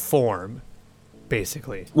physical form,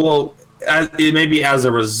 basically. Well, it may be as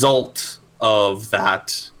a result of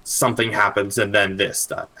that, something happens, and then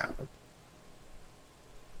that happens.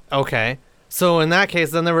 Okay. So in that case,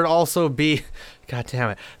 then there would also be, God damn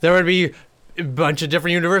it, there would be a bunch of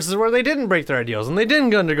different universes where they didn't break their ideals and they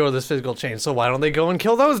didn't undergo this physical change. So why don't they go and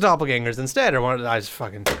kill those doppelgangers instead? Or what? I just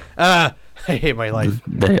fucking I hate my life.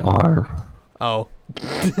 They are. Oh.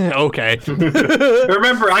 Okay.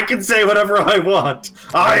 Remember, I can say whatever I want.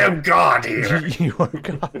 I am God here. You are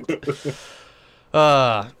God.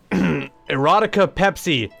 Erotica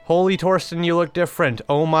Pepsi. Holy Torsten, you look different.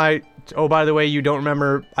 Oh, by the way, you don't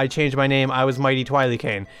remember I changed my name. I was Mighty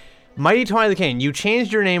Twilicane. Mighty Twilicane, you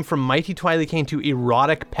changed your name from Mighty Twilicane to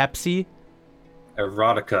Erotic Pepsi?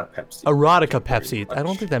 Erotica Pepsi. Erotica Pepsi. I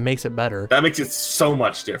don't think that makes it better. That makes it so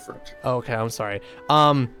much different. Okay, I'm sorry.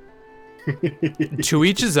 To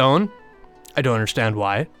each his own. I don't understand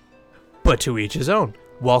why, but to each his own.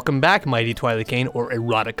 Welcome back, Mighty Twilicane, or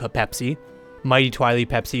Erotica Pepsi. Mighty Twily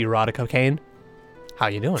Pepsi Erotica Cane. How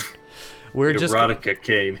you doing? We're just Erotica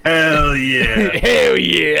Cane. Hell yeah. Hell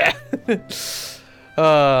yeah.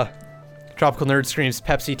 Tropical Nerd screams,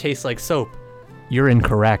 Pepsi tastes like soap. You're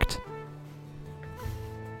incorrect.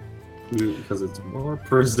 Because it's more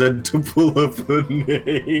presentable of a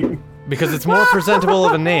name. Because it's more presentable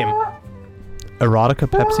of a name. Erotica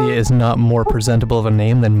Pepsi is not more presentable of a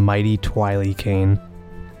name than Mighty Twilicane.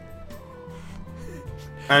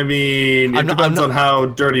 I mean, it depends on how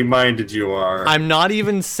dirty-minded you are. I'm not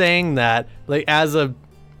even saying that, like, as a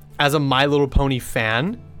My Little Pony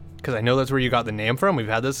fan, because I know that's where you got the name from. We've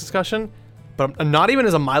had this discussion. But I'm not even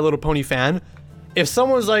as a My Little Pony fan. If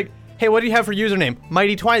someone's like, hey, what do you have for username?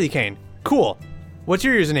 Mighty Twilicane. Cool. What's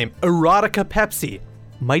your username? Erotica Pepsi.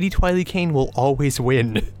 Mighty Twilicane will always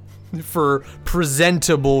win. For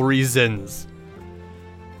presentable reasons.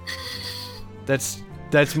 That's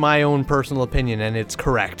my own personal opinion, and it's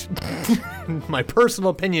correct. My personal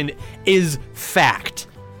opinion is fact.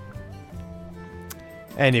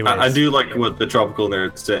 Anyways. I do like what the Tropical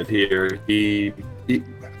Nerd said here.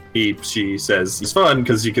 She says, it's fun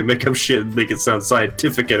because you can make up shit and make it sound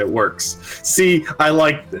scientific and it works. See, I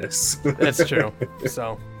like this. That's true.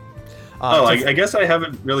 So. I guess I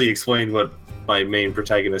haven't really explained what my main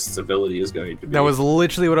protagonist's ability is going to be. That was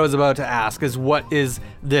literally what I was about to ask, is what is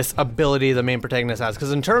this ability the main protagonist has?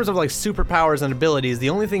 Because in terms of like superpowers and abilities,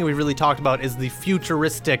 the only thing we really talked about is the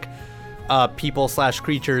futuristic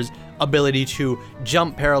people/creatures ability to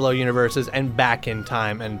jump parallel universes and back in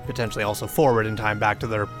time, and potentially also forward in time back to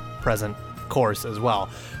their present course as well.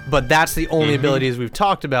 But that's the only abilities we've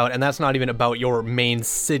talked about, and that's not even about your main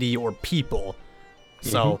city or people.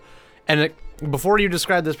 So, and before you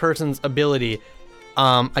describe this person's ability,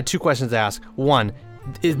 I have 2 questions to ask. One,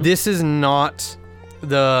 this is not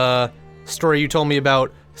the story you told me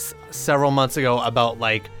about several months ago about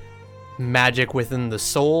like magic within the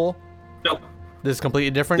soul. Nope. This is a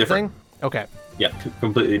completely different thing? Okay. Yeah,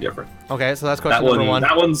 completely different. Okay, so that's question number 1.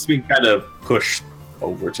 That one's been kind of pushed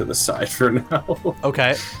over to the side for now.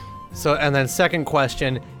 Okay. So, and then second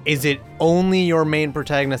question, is it only your main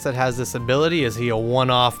protagonist that has this ability? Is he a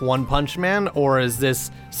one-off, one-punch man? Or is this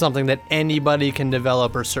something that anybody can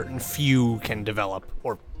develop or certain few can develop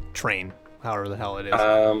or train? However the hell it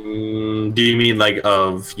is. Do you mean like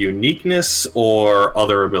of uniqueness or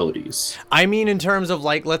other abilities? I mean in terms of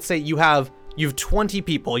like, let's say you have 20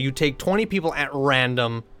 people. You take 20 people at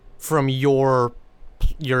random from your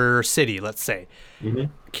city, let's say.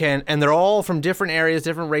 And they're all from different areas,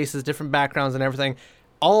 different races, different backgrounds and everything.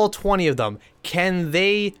 All 20 of them, can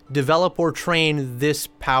they develop or train this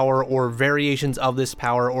power or variations of this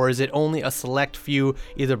power, or is it only a select few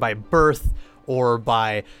either by birth or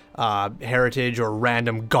by heritage or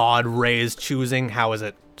random god-raised choosing? How is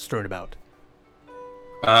it strewn about?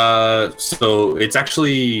 So it's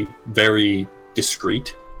actually very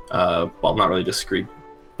discreet. Well, not really discreet,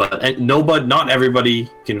 but not everybody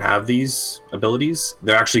can have these abilities.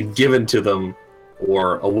 They're actually given to them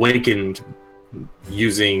or awakened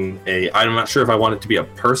using I'm not sure if I want it to be a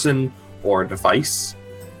person or a device.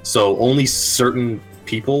 So only certain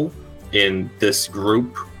people in this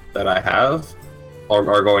group that I have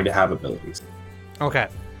are going to have abilities. Okay.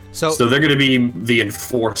 So they're going to be the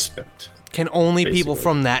enforcement. Can only basically. people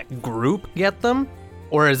from that group get them?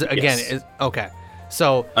 Or is it, again, Yes. okay.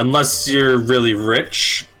 So Unless you're really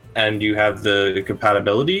rich and you have the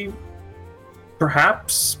compatibility,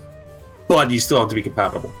 perhaps, but you still have to be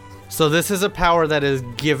compatible. So this is a power that is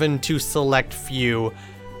given to select few.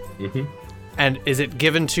 And is it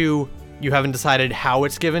given to, you haven't decided how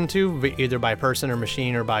it's given to, either by person or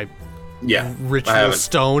machine or by ritual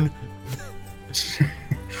stone?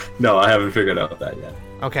 No, I haven't figured out that yet.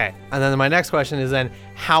 Okay, and then my next question is then,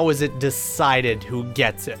 how is it decided who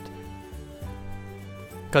gets it?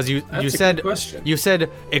 Because you said good question. You said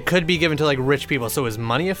it could be given to like rich people. So is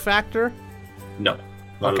money a factor? No,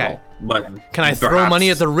 not at all. But can I throw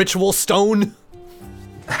money at the ritual stone?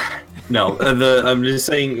 No, I'm just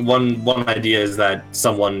saying one idea is that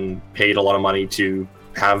someone paid a lot of money to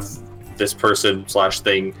have this person /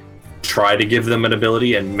 thing try to give them an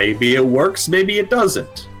ability, and maybe it works, maybe it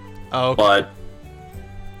doesn't. Oh, okay. But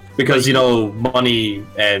because money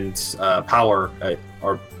and power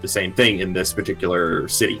are the same thing in this particular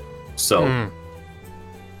city, so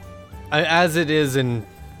as it is in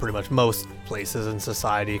pretty much most places in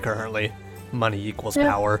society currently, money equals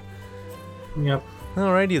power. Yep.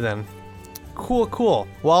 Alrighty then. Cool.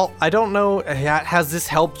 Well, I don't know, has this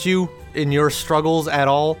helped you in your struggles at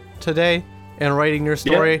all today in writing your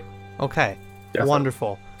story? Yeah. Okay. Definitely.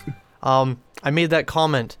 Wonderful. I made that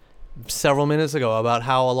comment several minutes ago about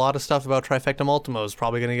how a lot of stuff about Trifecta Ultimo is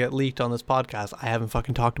probably going to get leaked on this podcast. I haven't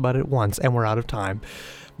fucking talked about it once, and we're out of time.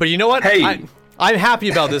 But you know what? Hey. I'm happy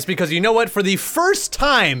about this because you know what? For the first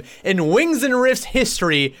time in Wings and Rifts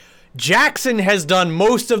history, Jackson has done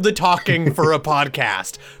most of the talking for a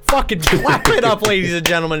podcast. Fucking clap it up, ladies and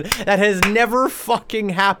gentlemen. That has never fucking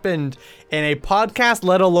happened in a podcast,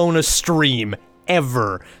 let alone a stream,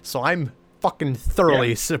 ever. So I'm fucking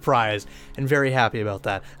thoroughly surprised and very happy about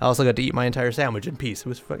that. I also got to eat my entire sandwich in peace. It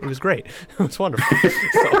was great. It was wonderful.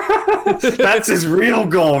 That's his real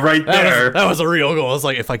goal right there. That was a real goal. It's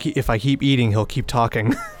like if I keep eating, he'll keep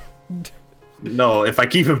talking. No, if I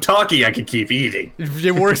keep him talking, I can keep eating.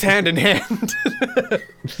 It works hand in hand.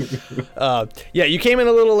 Yeah, you came in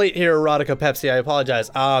a little late here, Erotica Pepsi. I apologize.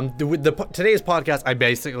 Today's podcast,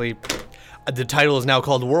 the title is now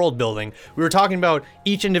called World Building. We were talking about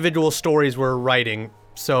each individual stories we're writing.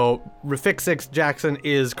 So Rafik6 Jackson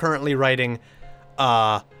is currently writing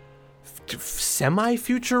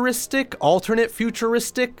semi-futuristic, alternate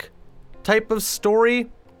futuristic type of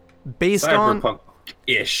story based on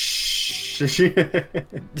cyberpunk-ish.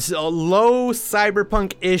 a low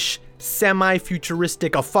cyberpunk-ish,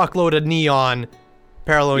 semi-futuristic, a fuckload of neon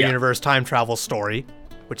parallel universe time travel story,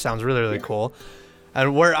 which sounds really, really cool.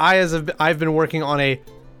 And where I've been working on a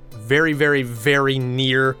very, very, very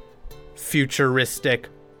near futuristic,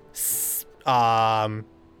 kind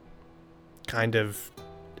of,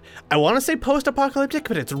 I want to say post-apocalyptic,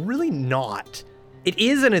 but it's really not. It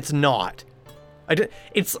is and it's not.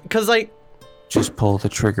 It's because like, just pull the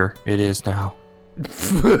trigger. It is now.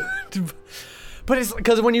 But it's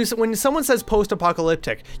because when someone says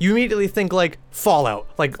post-apocalyptic, you immediately think like Fallout,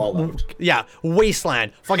 like yeah,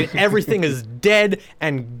 wasteland. Fucking everything is dead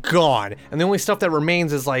and gone, and the only stuff that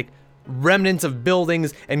remains is like remnants of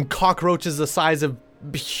buildings and cockroaches the size of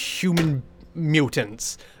human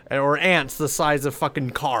mutants, or ants the size of fucking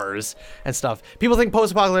cars and stuff. People think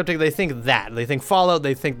post-apocalyptic, they think that. They think Fallout,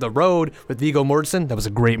 they think The Road with Viggo Mortensen. That was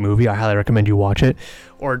a great movie. I highly recommend you watch it.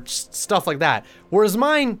 Or stuff like that. Whereas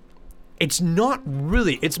mine, it's not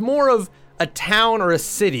really. It's more of a town or a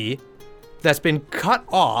city that's been cut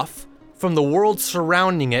off from the world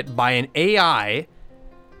surrounding it by an AI,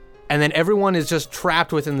 and then everyone is just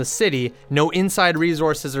trapped within the city. No inside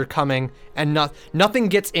resources are coming, and nothing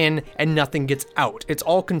gets in and nothing gets out. It's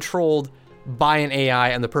all controlled by an AI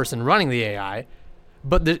and the person running the AI,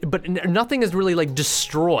 but nothing is really like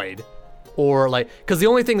destroyed, or like, because the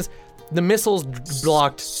only things, the missiles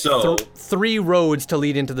blocked three roads to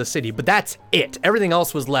lead into the city, but that's it. Everything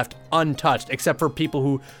else was left untouched, except for people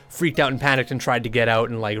who freaked out and panicked and tried to get out,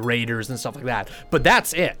 and like raiders and stuff like that. But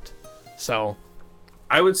that's it. So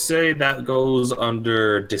I would say that goes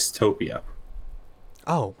under dystopia.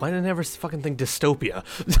 Oh, why did I never fucking think dystopia?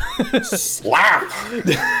 Slap!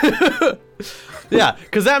 Yeah,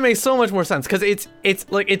 because that makes so much more sense. Because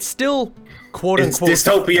it's still quote unquote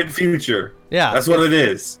dystopian future. Yeah, that's what it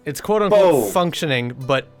is. It's quote unquote functioning,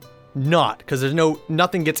 but not, because there's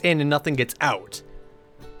nothing gets in and nothing gets out.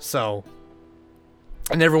 So,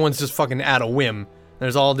 and everyone's just fucking at a whim.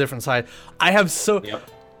 There's all different sides. Yep.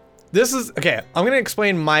 This is, okay, I'm going to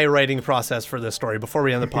explain my writing process for this story before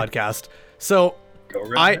we end the podcast. So,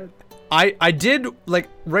 I did, like,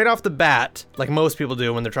 right off the bat, like most people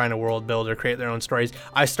do when they're trying to world build or create their own stories,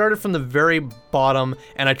 I started from the very bottom,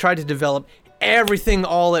 and I tried to develop everything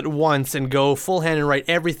all at once and go full hand and write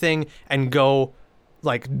everything and go,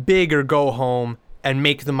 like, big or go home and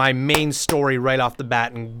make my main story right off the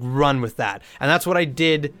bat and run with that. And that's what I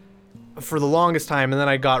did for the longest time, and then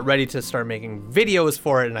I got ready to start making videos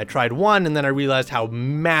for it, and I tried one, and then I realized how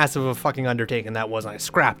massive a fucking undertaking that was, and I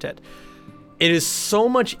scrapped it. It is so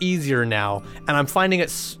much easier now, and I'm finding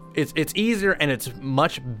it's easier and it's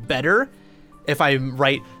much better if I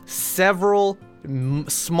write several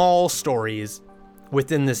small stories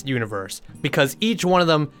within this universe, because each one of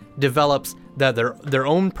them develops their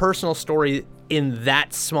own personal story in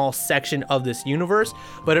that small section of this universe,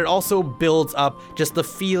 but it also builds up just the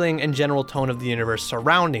feeling and general tone of the universe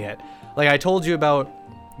surrounding it. Like I told you about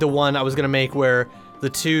the one I was gonna make where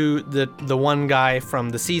the one guy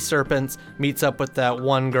from the Sea Serpents meets up with that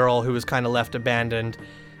one girl who was kind of left abandoned,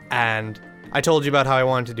 and I told you about how I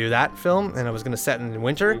wanted to do that film, and I was gonna set in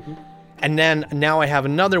winter. Mm-hmm. And then now I have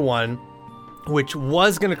another one, which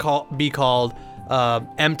was gonna be called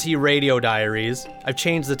Empty Radio Diaries. I've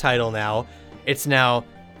changed the title now. It's now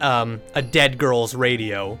A Dead Girl's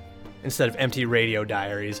Radio instead of Empty Radio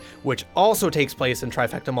Diaries, which also takes place in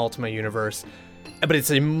Trifecta Ultima universe, but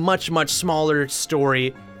it's a much, much smaller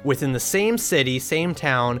story within the same city, same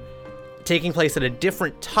town, taking place at a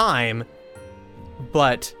different time,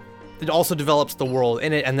 but it also develops the world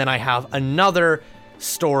in it. And then I have another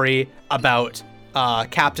story about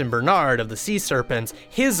Captain Bernard of the Sea Serpents,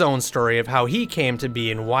 his own story of how he came to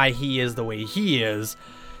be and why he is the way he is.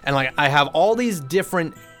 And like I have all these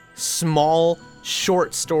different small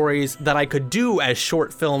short stories that I could do as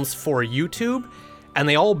short films for YouTube, and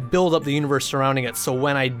they all build up the universe surrounding it. So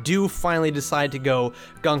when I do finally decide to go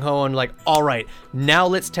gung-ho and like, all right, now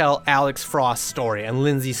let's tell Alex Frost's story and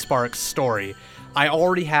Lindsay Sparks' story, I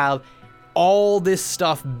already have all this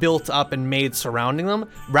stuff built up and made surrounding them,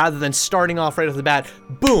 rather than starting off right off the bat,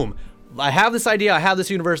 boom, I have this idea, I have this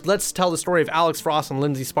universe, let's tell the story of Alex Frost and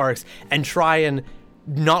Lindsay Sparks and try and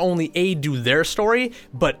not only do their story,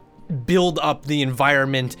 but build up the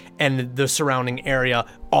environment and the surrounding area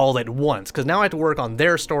all at once. Because now I have to work on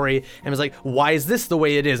their story, and it's like, why is this the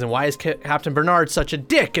way it is? And why is Captain Bernard such a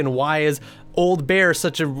dick? And why is Old Bear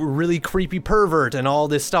such a really creepy pervert? And all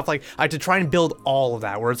this stuff. Like, I have to try and build all of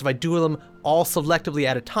that. Whereas if I do them all selectively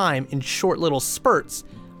at a time in short little spurts,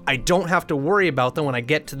 I don't have to worry about them when I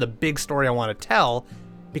get to the big story I want to tell,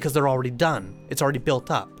 because they're already done. It's already built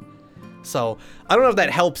up. So I don't know if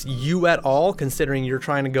that helps you at all, considering you're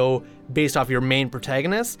trying to go based off your main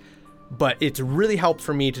protagonist, but it's really helped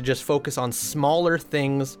for me to just focus on smaller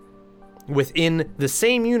things within the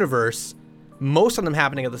same universe, most of them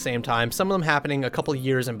happening at the same time, some of them happening a couple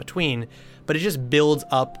years in between, but it just builds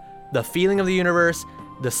up the feeling of the universe,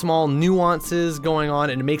 the small nuances going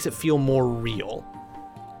on, and it makes it feel more real.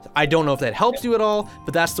 I don't know if that helps you at all,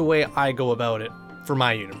 but that's the way I go about it for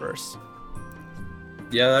my universe.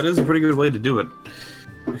 Yeah, that is a pretty good way to do it,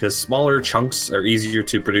 because smaller chunks are easier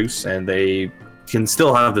to produce, and they can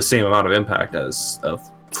still have the same amount of impact as a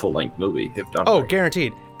full-length movie if done. Oh, right.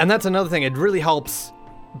 guaranteed. And that's another thing. It really helps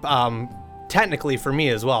technically for me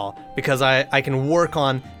as well, because I can work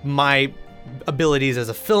on my abilities as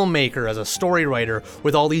a filmmaker, as a story writer,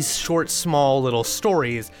 with all these short, small little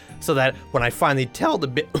stories, so that when I finally tell the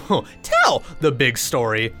big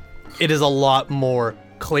story, it is a lot more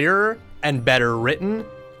clearer and better written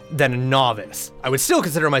than a novice. I would still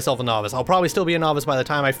consider myself a novice. I'll probably still be a novice by the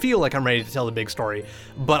time I feel like I'm ready to tell the big story,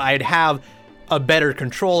 but I'd have a better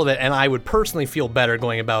control of it, and I would personally feel better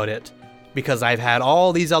going about it because I've had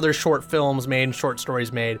all these other short films made and short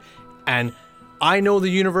stories made, and I know the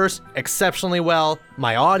universe exceptionally well.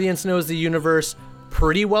 My audience knows the universe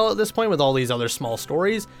pretty well at this point with all these other small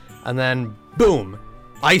stories, and then boom,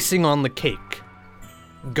 icing on the cake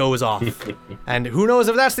goes off. And who knows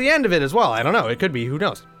if that's the end of it as well. I don't know. It could be. Who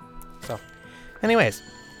knows? So, anyways,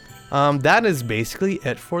 that is basically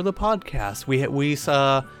it for the podcast. We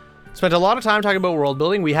spent a lot of time talking about world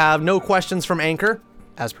building. We have no questions from Anchor,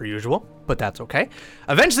 as per usual, but that's okay.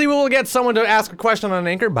 Eventually, we will get someone to ask a question on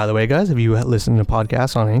Anchor. By the way, guys, if you listen to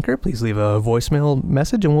podcasts on Anchor, please leave a voicemail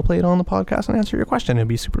message, and we'll play it on the podcast and answer your question. It'd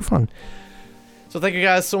be super fun. So thank you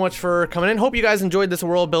guys so much for coming in. Hope you guys enjoyed this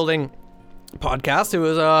world building podcast. It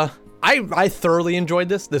was I thoroughly enjoyed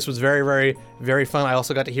this. This was very, very, very fun. I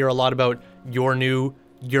also got to hear a lot about your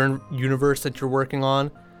universe that you're working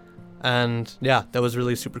on, and yeah, that was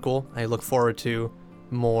really super cool. I look forward to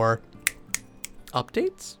more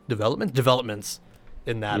updates, developments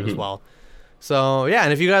in that as well. So yeah,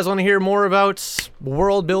 and if you guys want to hear more about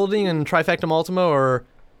world building and Trifecta Ultima or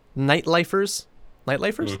Nightlifers,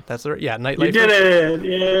 that's the Nightlifers. You did it!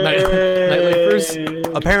 Yeah.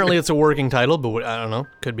 Nightlifers. Apparently, it's a working title, but I don't know.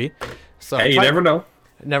 Could be. So hey, you never know.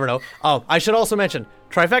 Never know. Oh, I should also mention,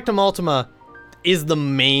 Trifecta Ultima is the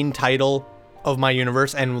main title of my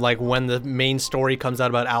universe, and like when the main story comes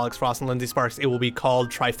out about Alex Frost and Lindsay Sparks, it will be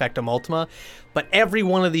called Trifecta Ultima. But every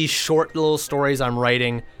one of these short little stories I'm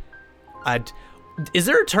writing, is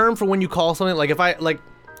there a term for when you call something, like if I, like,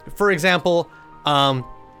 for example,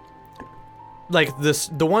 like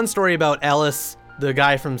the one story about Ellis, the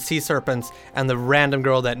guy from Sea Serpents, and the random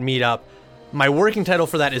girl that meet up, my working title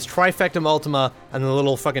for that is Trifecta Ultima, and the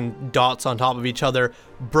little fucking dots on top of each other,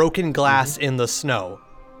 Broken Glass in the Snow.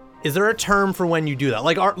 Is there a term for when you do that?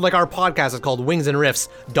 Like our podcast is called Wings and Riffs ...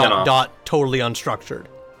 totally unstructured.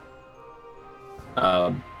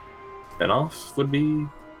 Spinoff would be,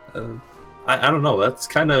 I don't know. That's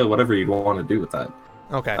kind of whatever you'd want to do with that.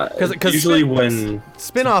 Okay, because usually when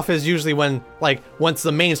spin-off is usually when, like, once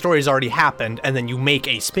the main story's already happened and then you make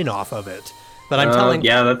a spin-off of it. But I'm telling,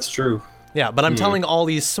 yeah, that's true. Yeah, but I'm telling all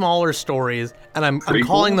these smaller stories, and I'm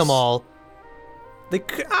calling them all.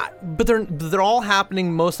 But they're all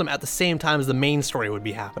happening, most of them, at the same time as the main story would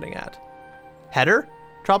be happening at. Header?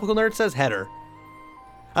 Tropical Nerd says header.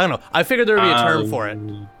 I don't know. I figured there would be a term for it.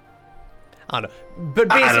 I don't know. But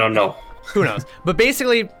basically, I don't know. Who knows? But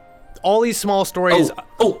basically, all these small stories.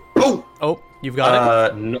 Oh, you've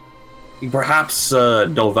got it. No, perhaps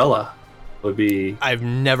novella would be. I've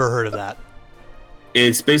never heard of that.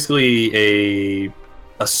 It's basically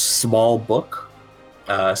a small book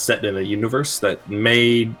set in a universe that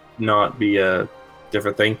may not be a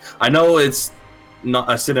different thing. I know it's not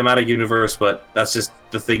a cinematic universe, but that's just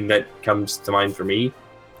the thing that comes to mind for me.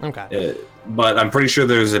 Okay. But I'm pretty sure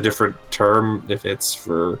there's a different term if it's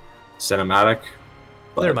for cinematic.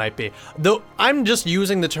 But there might be. Though I'm just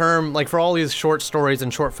using the term, like, for all these short stories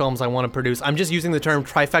and short films I want to produce, I'm just using the term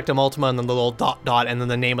Trifecta Ultima and then the little dot and then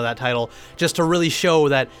the name of that title, just to really show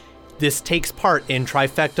that this takes part in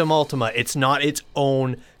Trifecta Ultima. It's not its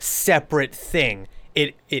own separate thing.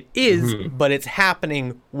 It is, but it's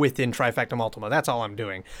happening within Trifecta Ultima. That's all I'm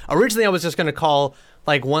doing. Originally, I was just going to call,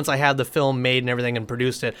 like, once I had the film made and everything and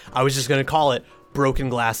produced it, I was just going to call it Broken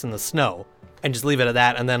Glass in the Snow and just leave it at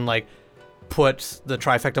that, and then, like, put the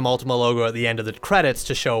Trifecta Ultima logo at the end of the credits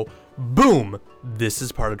to show, boom, this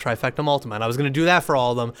is part of Trifecta Ultima. And I was going to do that for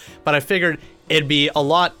all of them, but I figured it'd be a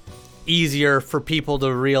lot easier for people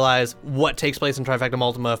to realize what takes place in Trifecta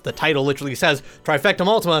Ultima if the title literally says Trifecta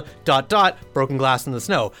Ultima ... Broken Glass in the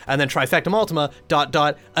Snow, and then Trifecta Ultima ...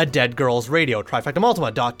 A Dead Girl's Radio, Trifecta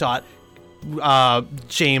Ultima ...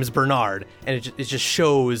 James Bernard, and it just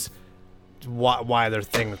shows why their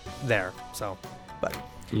thing there. So, but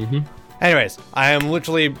anyways, I am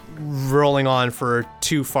literally rolling on for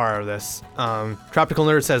too far of this. Tropical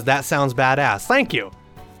Nerd says that sounds badass. Thank you.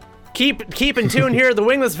 Keep in tune here at the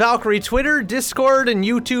Wingless Valkyrie Twitter, Discord, and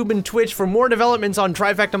YouTube and Twitch for more developments on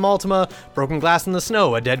Trifecta Ultima, Broken Glass in the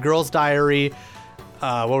Snow, A Dead Girl's Diary.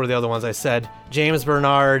 What were the other ones I said? James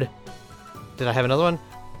Bernard. Did I have another one?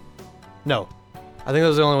 No. I think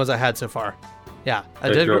those are the only ones I had so far. Yeah.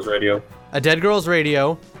 Dead Girls Radio. A Dead Girls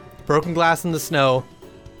Radio, Broken Glass in the Snow,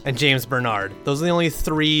 and James Bernard. Those are the only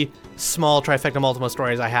 3 small Trifecta Ultima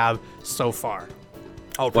stories I have so far.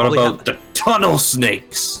 What about the Tunnel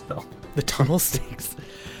Snakes? No. The Tunnel Snakes?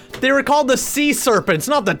 They were called the Sea Serpents,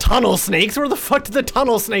 not the Tunnel Snakes. Where the fuck did the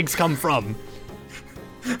Tunnel Snakes come from?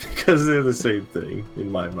 Because they're the same thing,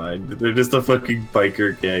 in my mind. They're just a fucking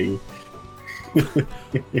biker gang.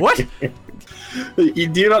 What? Do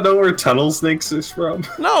you not know where Tunnel Snakes is from?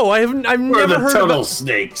 No, I've never heard Tunnel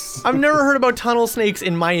Snakes. I've never heard about Tunnel Snakes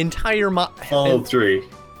in my entire Fallout 3.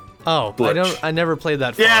 Oh, Butch. I never played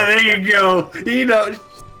that far. Yeah, there you go.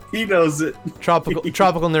 He knows it. Tropical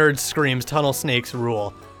Nerd screams Tunnel Snakes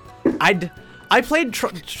rule. I played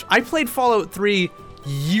Fallout 3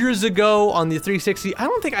 years ago on the 360. I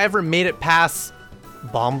don't think I ever made it past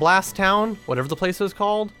Bomb Blast Town, whatever the place was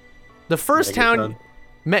called. The first town,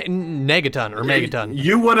 Negaton or Megaton.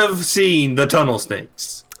 You would have seen the Tunnel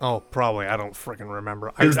Snakes. Oh, probably. I don't freaking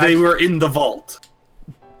remember. Because they were in the vault.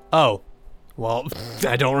 Oh, well,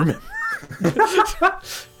 I don't remember.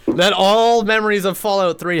 That all memories of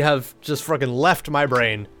Fallout 3 have just freaking left my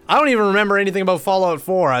brain. I don't even remember anything about Fallout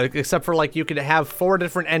 4, except for like you could have 4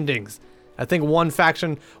 different endings. I think one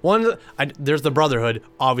faction, there's the Brotherhood,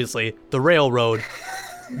 obviously, the Railroad,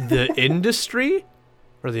 the Industry,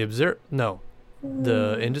 or the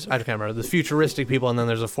the Industry, I can't remember, the Futuristic people, and then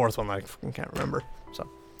there's a 4th one I can't remember. So,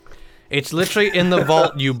 it's literally in the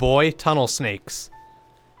vault, you boy, Tunnel Snakes.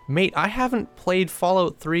 Mate, I haven't played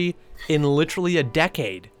Fallout 3 in literally a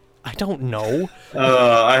decade. I don't know.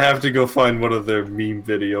 I have to go find one of their meme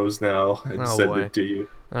videos now and send it to you.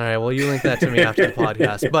 All right, well, you link that to me after the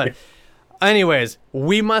podcast. But anyways,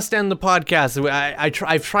 we must end the podcast.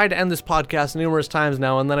 I've tried to end this podcast numerous times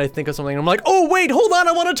now, and then I think of something, and I'm like, oh, wait, hold on,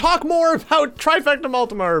 I want to talk more about Trifecta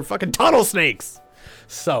Ultima or fucking Tunnel Snakes.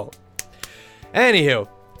 So, anywho,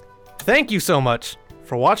 thank you so much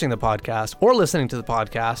for watching the podcast or listening to the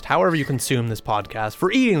podcast, however you consume this podcast,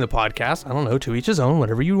 for eating the podcast. I don't know, to each his own,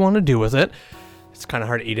 whatever you want to do with it. It's kind of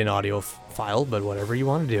hard to eat an audio file, but whatever you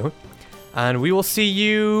want to do. And we will see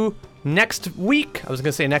you next week. I was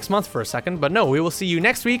going to say next month for a second, but no, we will see you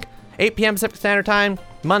next week, 8 p.m. Pacific Standard Time,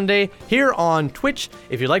 Monday, here on Twitch.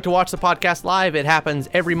 If you'd like to watch the podcast live, it happens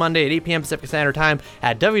every Monday at 8 p.m. Pacific Standard Time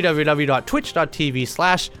at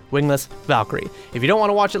www.twitch.tv/winglessvalkyrie. If you don't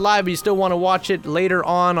want to watch it live, but you still want to watch it later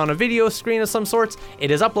on a video screen of some sorts,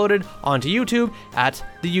 it is uploaded onto YouTube at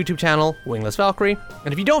the YouTube channel Wingless Valkyrie.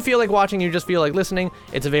 And if you don't feel like watching, you just feel like listening,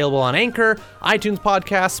 it's available on Anchor, iTunes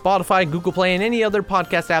Podcasts, Spotify, Google Play, and any other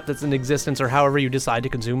podcast app that's in existence, or however you decide to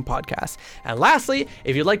consume podcasts. And lastly,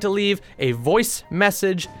 if you'd like to leave a voice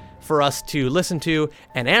message for us to listen to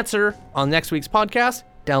and answer on next week's podcast,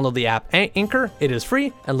 download the app Anchor. It is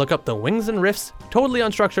free, and look up the Wings and Riffs Totally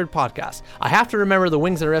Unstructured Podcast. I have to remember the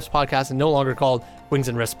Wings and Riffs Podcast is no longer called Wings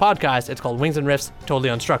and Riffs Podcast. It's called Wings and Riffs Totally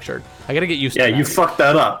Unstructured. I gotta get used to that. Yeah, you fucked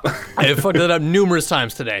that up. I have fucked that up numerous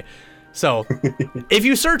times today. So, if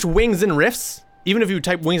you search Wings and Riffs, even if you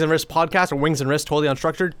type Wings and Riffs Podcast or Wings and Riffs Totally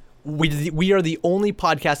Unstructured, we are the only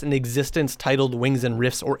podcast in existence titled Wings and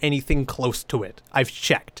Riffs or anything close to it. I've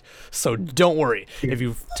checked, so don't worry. I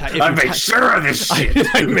make sure of this shit.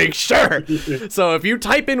 I make sure. So if you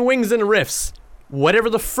type in Wings and Riffs, whatever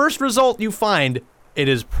the first result you find, it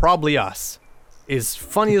is probably us. As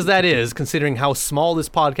funny as that is, considering how small this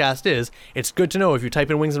podcast is, it's good to know if you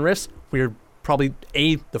type in Wings and Riffs, we're probably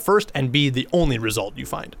A, the first, and B, the only result you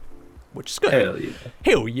find, which is good. Hell yeah.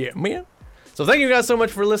 Hell yeah, man. So thank you guys so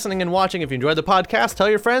much for listening and watching. If you enjoyed the podcast, tell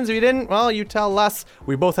your friends. If you didn't, well, you tell us.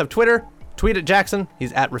 We both have Twitter. Tweet at Jackson.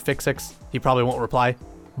 He's at Refixix. He probably won't reply,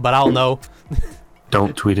 but I'll know.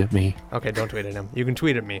 Don't tweet at me. Okay, don't tweet at him. You can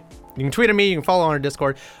tweet at me. You can tweet at me. You can follow on our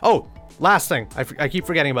Discord. Oh, last thing. I keep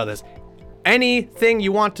forgetting about this. Anything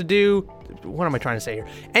you want to do, what am I trying to say here?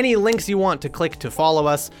 Any links you want to click to follow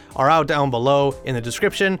us are out down below in the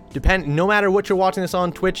description. No matter what you're watching this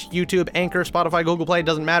on, Twitch, YouTube, Anchor, Spotify, Google Play,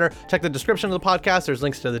 doesn't matter. Check the description of the podcast. There's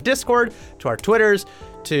links to the Discord, to our Twitters,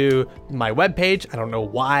 to my webpage. I don't know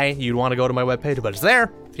why you'd want to go to my webpage, but it's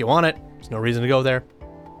there. If you want it, there's no reason to go there,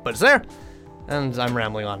 but it's there. And I'm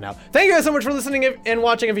rambling on now. Thank you guys so much for listening and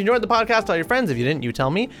watching. If you enjoyed the podcast, tell your friends. If you didn't, you tell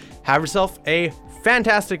me. Have yourself a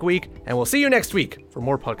fantastic week, and we'll see you next week for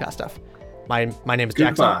more podcast stuff. My name is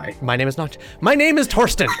Jackson. Goodbye. My name is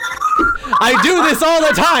Torsten. I do this all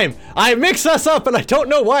the time. I mix us up, and I don't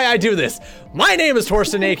know why I do this. My name is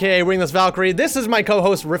Torsten, aka Wingless Valkyrie. This is my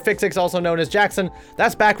co-host, Refixix, also known as Jackson.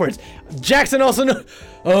 That's backwards. Jackson, also known.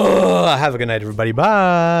 Oh, have a good night, everybody.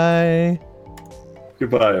 Bye.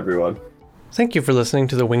 Goodbye, everyone. Thank you for listening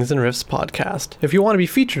to the Wings and Riffs podcast. If you want to be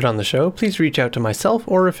featured on the show, please reach out to myself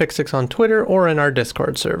or Rifixix on Twitter or in our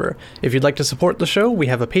Discord server. If you'd like to support the show, we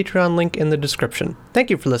have a Patreon link in the description. Thank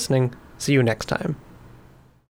you for listening. See you next time.